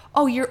like,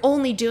 oh, you're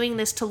only doing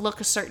this to look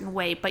a certain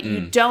way, but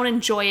you don't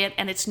enjoy it,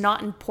 and it's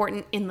not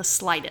important in the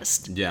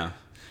slightest. Yeah.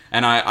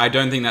 And I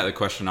don't think that the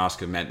question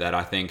asker meant that.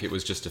 I think it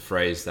was just a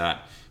phrase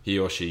that he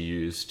or she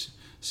used.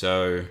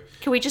 So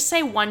can we just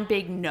say one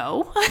big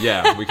no?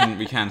 Yeah, we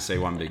can say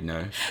one big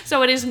no.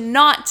 So it is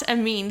not a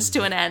means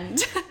to an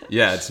end.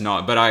 Yeah, it's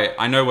not. But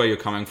I know where you're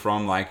coming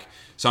from. Like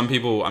some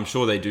people, I'm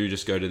sure they do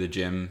just go to the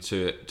gym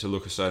to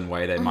look a certain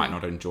way. They might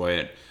not enjoy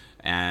it.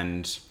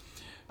 And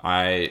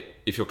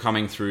if you're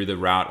coming through the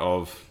route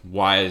of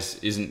why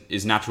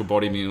is natural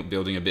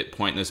bodybuilding a bit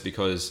pointless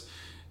because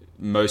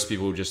most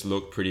people just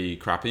look pretty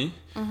crappy.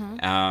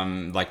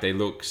 Like they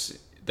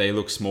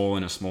look small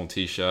in a small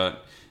t-shirt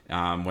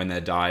when they're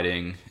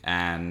dieting,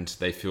 and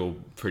they feel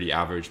pretty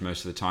average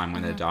most of the time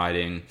when they're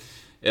dieting.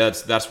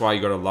 That's why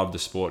you got to love the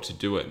sport to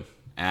do it.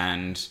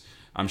 And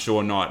I'm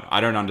sure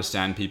I don't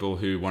understand people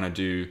who want to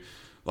do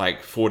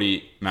like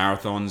 40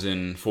 marathons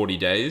in 40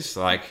 days.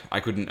 Like, I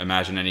couldn't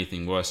imagine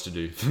anything worse to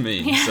do for me.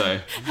 Yeah, So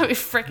that'd be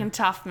freaking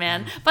tough,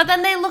 man. But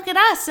then they look at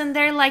us and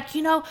they're like,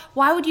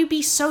 why would you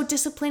be so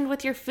disciplined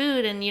with your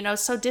food and,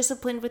 so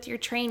disciplined with your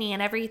training,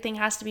 and everything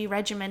has to be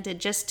regimented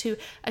just to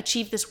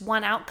achieve this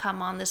one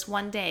outcome on this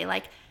one day?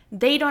 Like,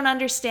 they don't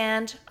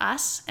understand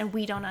us and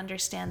we don't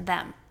understand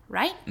them,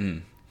 right?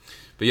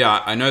 But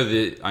yeah, I know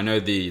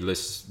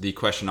the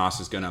question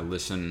asked is going to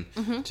listen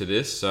to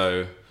this,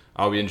 so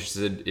I'll be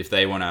interested if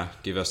they want to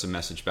give us a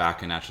message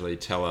back and actually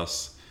tell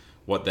us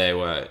what they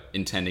were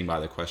intending by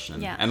the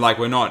question. Yeah. And like,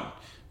 we're not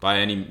by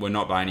any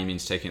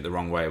means taking it the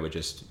wrong way. We're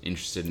just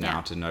interested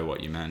now to know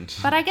what you meant.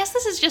 But I guess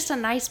this is just a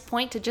nice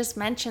point to just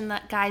mention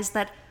that, guys,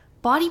 that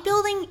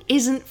bodybuilding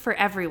isn't for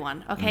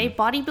everyone, okay?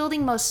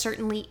 Bodybuilding most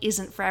certainly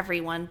isn't for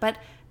everyone, but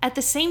at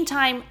the same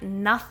time,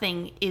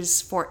 nothing is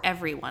for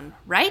everyone,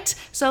 right?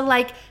 So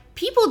like,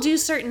 people do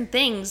certain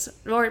things,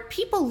 or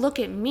people look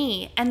at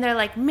me and they're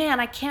like, man,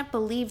 I can't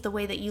believe the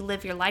way that you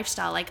live your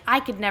lifestyle. Like, I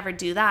could never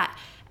do that.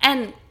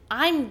 And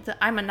I'm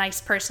a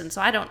nice person,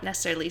 so I don't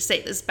necessarily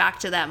say this back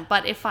to them.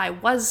 But if I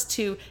was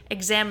to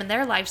examine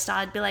their lifestyle,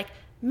 I'd be like,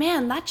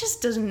 man, that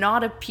just does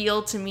not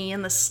appeal to me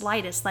in the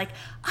slightest. Like,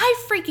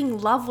 I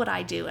freaking love what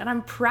I do and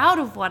I'm proud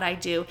of what I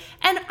do.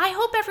 And I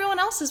hope everyone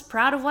else is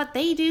proud of what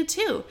they do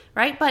too,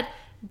 right? But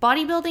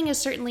bodybuilding is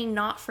certainly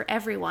not for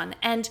everyone.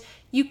 And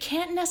you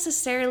can't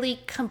necessarily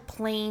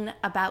complain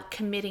about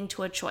committing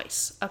to a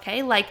choice,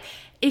 okay? Like,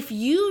 if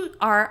you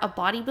are a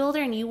bodybuilder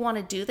and you want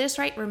to do this,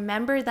 right,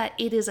 remember that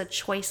it is a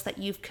choice that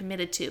you've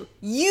committed to.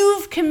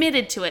 You've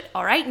committed to it,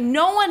 all right?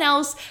 No one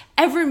else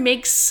ever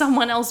makes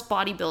someone else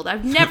bodybuild.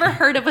 I've never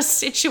heard of a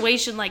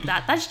situation like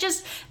that.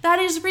 That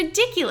is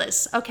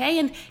ridiculous, okay?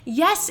 And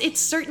yes,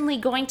 it's certainly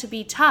going to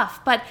be tough,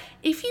 but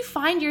if you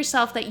find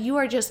yourself that you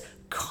are just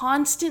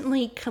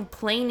constantly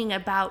complaining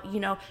about,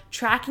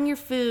 tracking your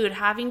food,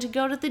 having to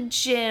go to the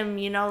gym,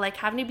 like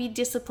having to be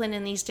disciplined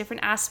in these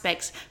different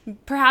aspects,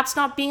 perhaps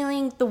not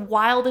being the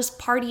wildest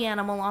party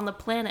animal on the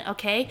planet,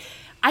 okay?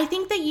 I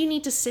think that you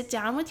need to sit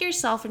down with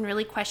yourself and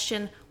really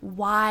question,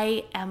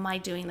 why am I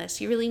doing this?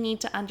 You really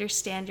need to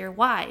understand your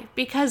why,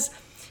 because,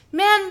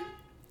 man,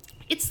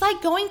 it's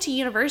like going to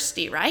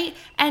university, right?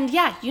 And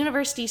yeah,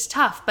 university's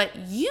tough, but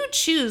you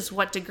choose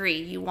what degree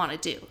you want to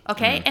do,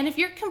 okay? And if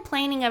you're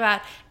complaining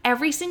about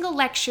every single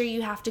lecture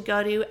you have to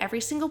go to,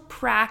 every single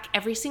prac,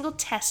 every single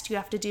test you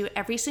have to do,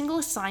 every single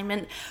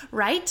assignment,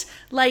 right?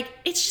 Like,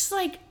 it's just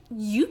like,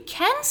 you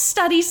can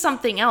study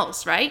something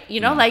else, right?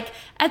 Like,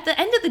 at the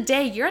end of the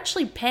day, you're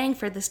actually paying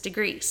for this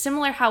degree.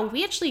 Similar how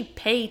we actually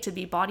pay to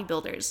be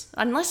bodybuilders.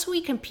 Unless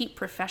we compete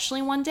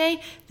professionally one day,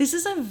 this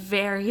is a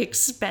very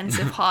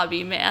expensive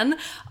hobby, man.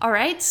 All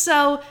right?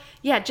 So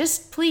yeah,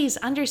 just please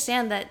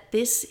understand that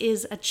this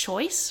is a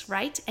choice,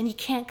 right? And you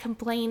can't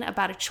complain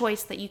about a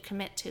choice that you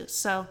commit to.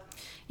 So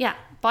yeah,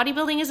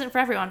 bodybuilding isn't for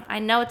everyone. I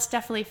know it's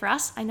definitely for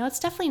us. I know it's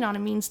definitely not a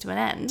means to an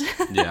end.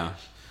 Yeah.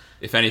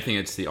 If anything,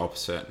 it's the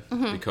opposite,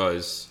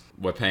 because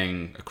we're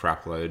paying a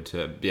crap load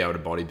to be able to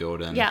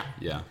bodybuild. And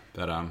yeah.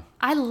 But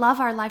I love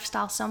our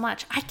lifestyle so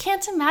much. I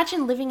can't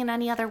imagine living in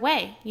any other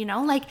way,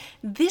 like,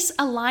 this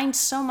aligns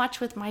so much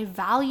with my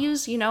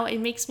values, it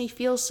makes me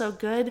feel so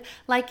good.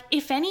 Like,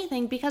 if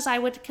anything, because I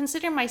would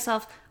consider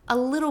myself a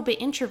little bit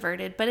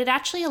introverted, but it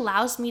actually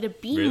allows me to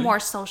be more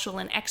social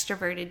and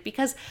extroverted,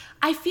 because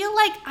I feel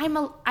like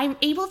I'm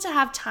able to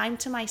have time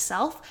to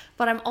myself,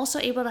 but I'm also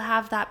able to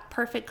have that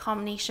perfect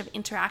combination of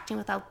interacting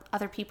with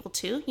other people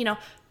too.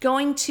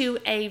 Going to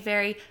a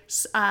very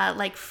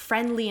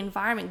friendly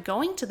environment,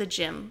 going to the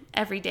gym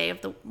every day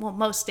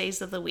most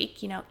days of the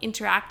week,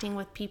 interacting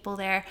with people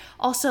there,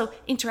 also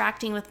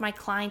interacting with my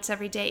clients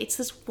every day. It's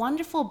this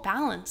wonderful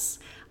balance.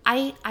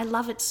 I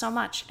love it so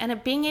much.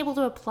 And being able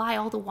to apply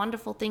all the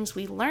wonderful things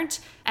we learned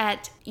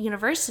at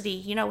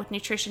university, with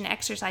nutrition and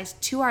exercise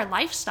to our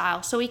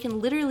lifestyle, so we can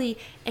literally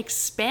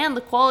expand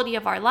the quality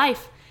of our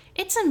life.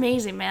 It's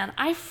amazing, man.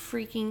 I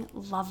freaking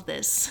love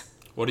this.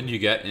 What did you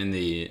get in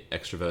the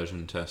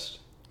extroversion test?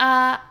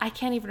 I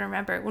can't even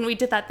remember. When we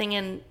did that thing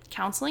in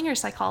counseling or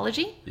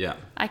psychology? Yeah.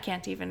 I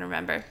can't even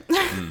remember.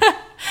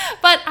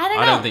 But I don't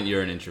know. I don't think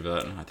you're an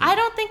introvert. I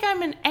don't think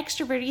I'm an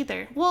extrovert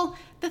either. Well,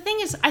 the thing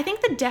is, I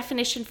think the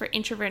definition for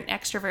introvert and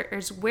extrovert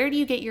is, where do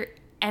you get your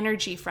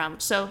energy from?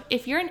 So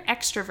if you're an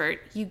extrovert,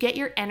 you get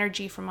your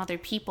energy from other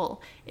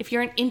people. If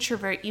you're an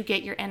introvert, you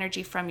get your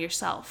energy from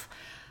yourself.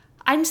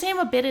 I'm saying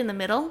I'm a bit in the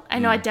middle. I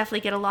know I definitely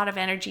get a lot of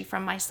energy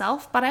from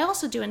myself, but I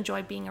also do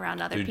enjoy being around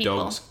other people.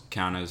 Do dogs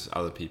count as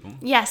other people?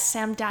 Yes,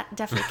 Sam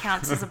definitely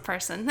counts as a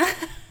person.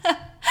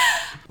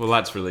 Well,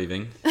 that's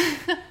relieving.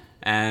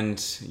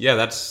 And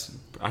yeah,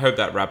 I hope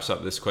that wraps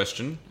up this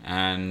question.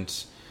 And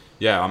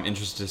yeah, I'm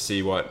interested to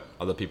see what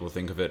other people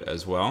think of it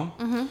as well.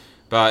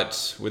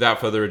 But without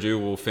further ado,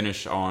 we'll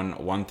finish on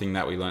one thing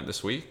that we learned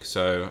this week.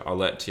 So I'll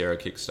let Tiara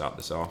kickstart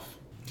this off.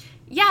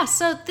 Yeah,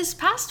 so this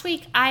past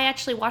week, I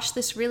actually watched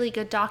this really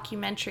good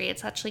documentary.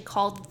 It's actually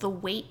called The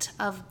Weight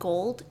of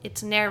Gold.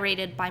 It's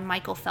narrated by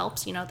Michael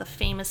Phelps, the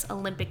famous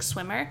Olympic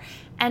swimmer,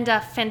 and a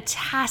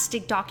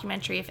fantastic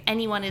documentary if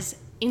anyone is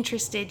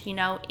interested,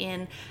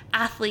 in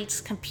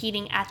athletes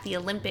competing at the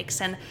Olympics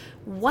and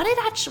what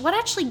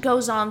actually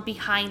goes on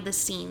behind the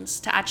scenes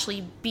to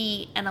actually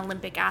be an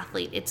Olympic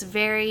athlete. It's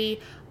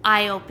very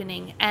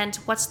eye-opening, and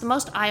what's the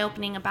most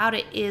eye-opening about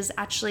it is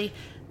actually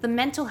the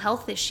mental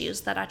health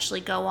issues that actually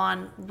go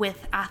on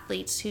with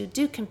athletes who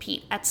do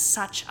compete at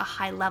such a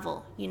high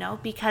level,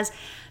 because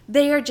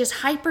they are just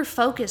hyper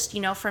focused,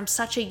 from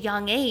such a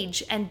young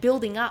age and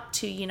building up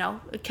to,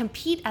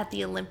 compete at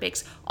the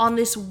Olympics on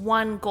this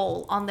one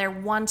goal, on their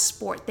one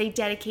sport. They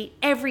dedicate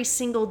every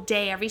single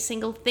day, every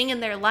single thing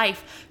in their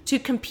life to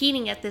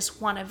competing at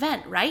this one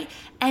event, right?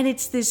 And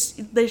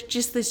there's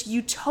just this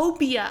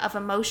utopia of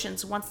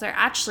emotions once they're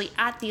actually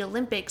at the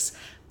Olympics.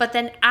 But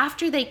then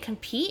after they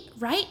compete,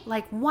 right,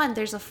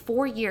 there's a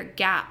 4-year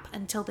gap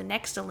until the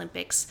next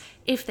Olympics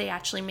if they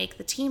actually make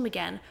the team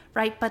again,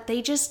 right? But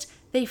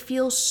they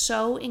feel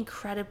so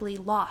incredibly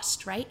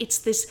lost, right? It's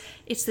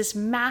this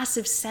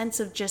massive sense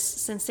of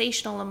just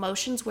sensational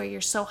emotions where you're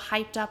so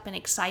hyped up and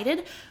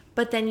excited,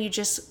 but then you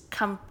just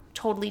come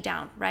totally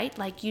down, right?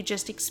 You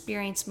just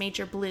experience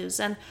major blues.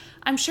 And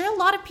I'm sure a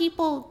lot of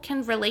people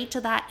can relate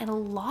to that in a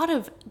lot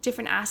of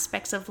different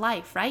aspects of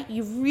life, right?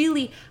 You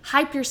really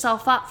hype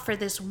yourself up for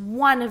this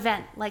one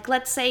event.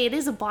 Let's say it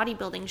is a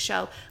bodybuilding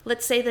show.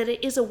 Let's say that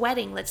it is a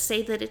wedding. Let's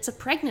say that it's a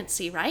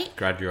pregnancy, right?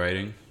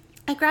 Graduating.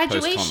 A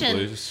graduation.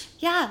 Blues.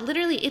 Yeah,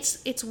 literally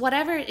it's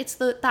whatever, it's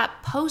that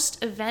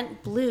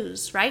post-event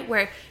blues, right?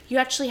 Where you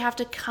actually have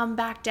to come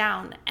back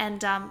down.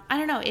 And I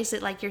don't know, is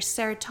it your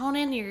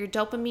serotonin or your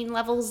dopamine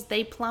levels,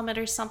 they plummet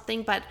or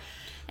something? But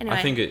anyway.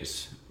 I think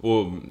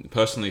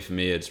personally for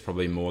me, it's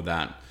probably more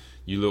that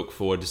you look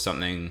forward to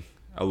something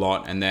a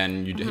lot and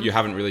then you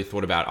haven't really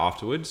thought about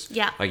afterwards.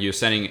 Yeah. You're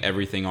setting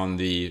everything on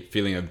the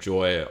feeling of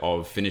joy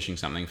of finishing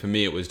something. For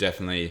me, it was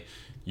definitely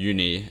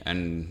uni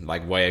and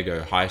way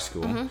ago high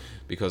school,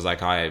 because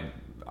I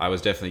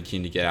was definitely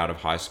keen to get out of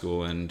high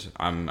school, and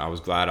I was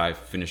glad I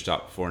finished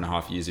up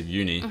 4.5 years of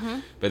uni.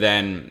 But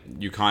then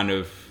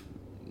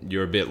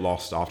you're a bit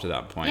lost after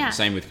that point. Yeah.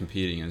 Same with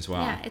competing as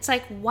well. Yeah, it's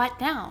what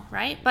now,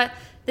 right? But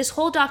this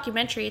whole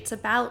documentary, it's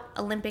about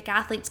Olympic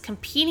athletes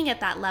competing at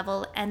that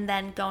level and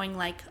then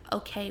going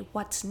okay,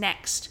 what's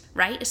next,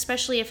 right?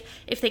 Especially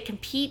if they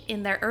compete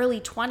in their early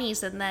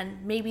 20s and then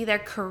maybe their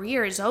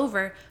career is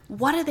over,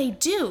 what do they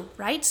do,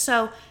 right?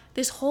 So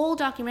this whole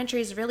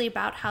documentary is really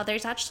about how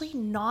there's actually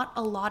not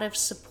a lot of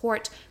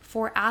support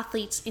for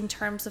athletes in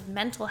terms of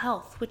mental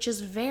health, which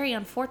is very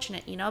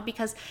unfortunate,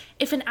 because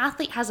if an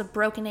athlete has a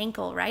broken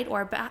ankle, right,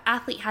 or an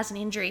athlete has an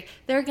injury,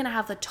 they're going to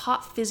have the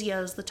top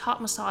physios, the top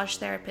massage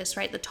therapists,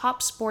 right, the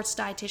top sports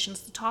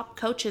dietitians, the top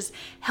coaches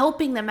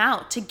helping them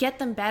out to get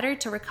them better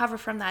to recover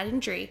from that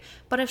injury.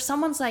 But if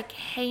someone's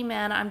hey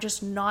man, I'm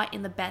just not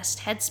in the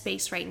best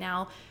headspace right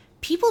now,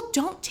 people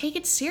don't take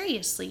it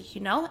seriously,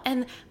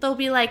 and they'll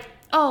be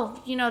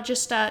oh,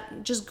 just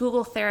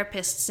Google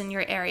therapists in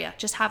your area.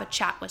 Just have a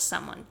chat with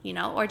someone,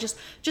 or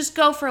just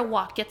go for a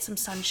walk, get some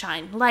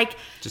sunshine.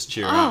 Just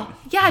cheer up.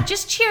 Yeah,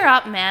 just cheer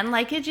up, man.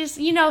 It just,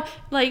 you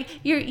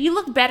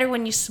look better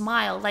when you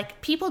smile.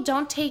 People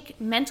don't take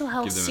mental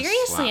health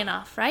seriously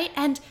enough, right?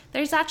 And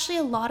there's actually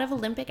a lot of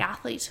Olympic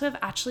athletes who have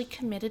actually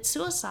committed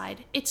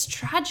suicide. It's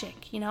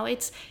tragic,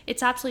 it's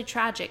absolutely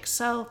tragic.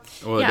 So,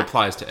 Well, it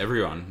applies to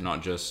everyone,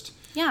 not just...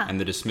 Yeah. And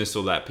the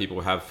dismissal that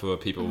people have for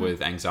people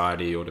with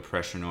anxiety or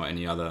depression or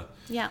any other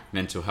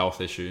mental health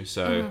issue.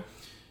 So,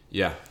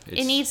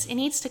 it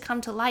needs to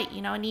come to light.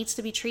 It needs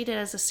to be treated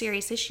as a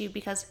serious issue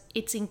because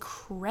it's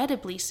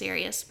incredibly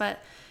serious.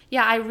 But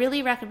yeah, I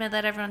really recommend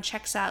that everyone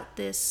checks out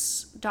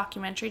this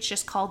documentary. It's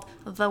just called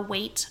The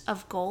Weight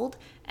of Gold.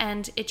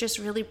 And it just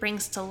really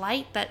brings to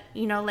light that,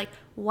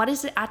 what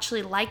is it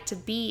actually like to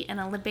be an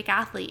Olympic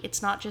athlete?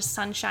 It's not just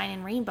sunshine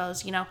and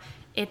rainbows,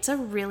 It's a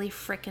really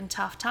freaking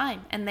tough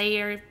time, and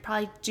they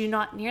probably do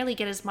not nearly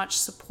get as much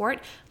support,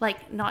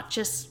 not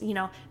just,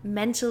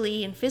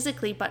 mentally and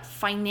physically, but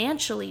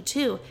financially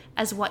too,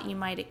 as what you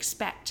might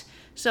expect.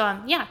 So,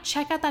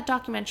 check out that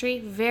documentary.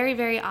 Very,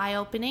 very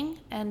eye-opening.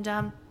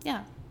 And,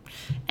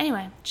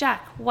 Anyway,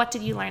 Jack, what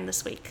did you learn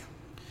this week?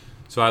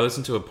 So I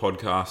listened to a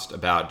podcast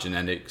about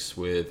genetics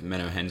with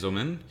Menno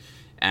Henselman,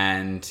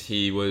 and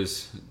he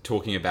was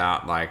talking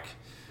about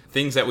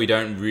things that we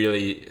don't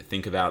really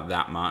think about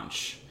that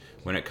much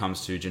when it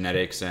comes to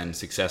genetics and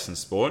success in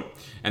sport.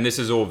 And this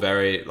is all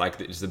very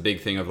it's the big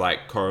thing of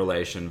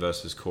correlation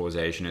versus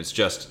causation. It's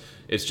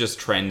just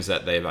trends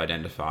that they've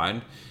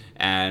identified.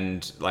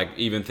 And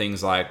even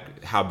things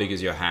how big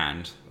is your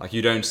hand?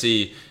 You don't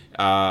see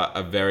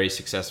a very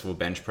successful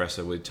bench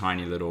presser with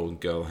tiny little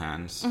girl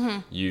hands.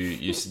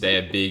 They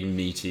have big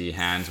meaty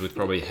hands with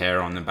probably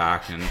hair on the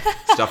back and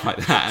stuff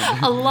like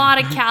that. A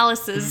lot of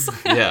calluses.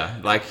 Yeah,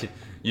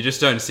 You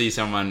just don't see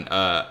someone,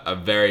 a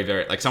very,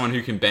 very, like someone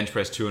who can bench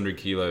press 200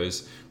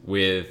 kilos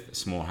with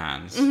small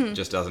hands. It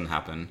just doesn't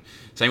happen.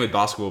 Same with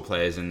basketball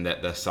players and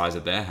the size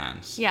of their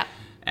hands. Yeah.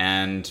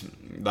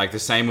 And like the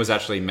same was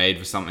actually made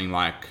for something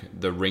like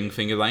the ring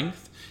finger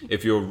length.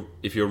 If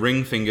your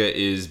ring finger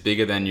is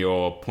bigger than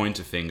your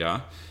pointer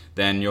finger,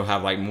 then you'll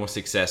have like more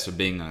success with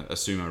being a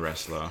sumo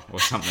wrestler or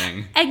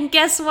something. And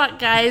guess what,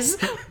 guys?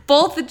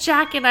 Both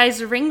Jack and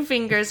I's ring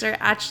fingers are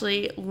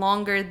actually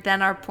longer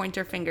than our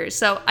pointer fingers.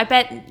 So I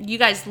bet you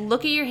guys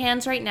look at your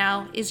hands right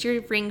now. Is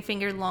your ring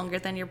finger longer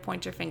than your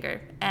pointer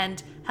finger?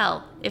 And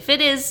hell, if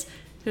it is,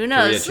 who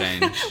knows?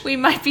 We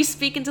might be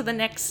speaking to the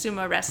next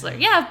sumo wrestler.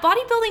 Yeah, if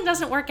bodybuilding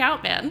doesn't work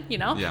out, man,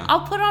 Yeah.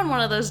 I'll put on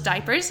one of those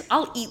diapers.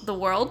 I'll eat the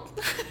world.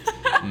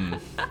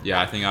 Yeah,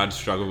 I think I'd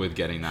struggle with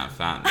getting that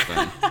fat.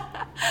 But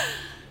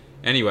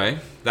anyway,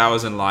 that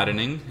was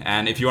enlightening.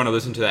 And if you want to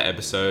listen to that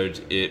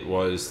episode, it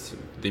was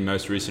the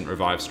most recent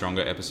Revive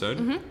Stronger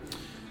episode.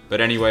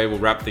 But anyway, we'll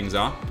wrap things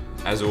up.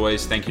 As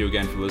always, thank you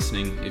again for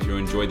listening. If you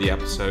enjoyed the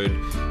episode,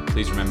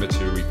 please remember to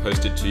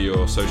repost it to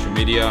your social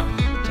media,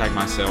 tag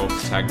myself,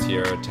 tag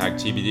Tiara, tag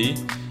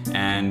TBD,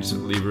 and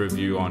leave a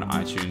review on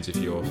iTunes if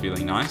you're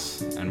feeling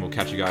nice. And we'll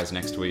catch you guys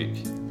next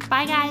week.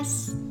 Bye,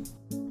 guys.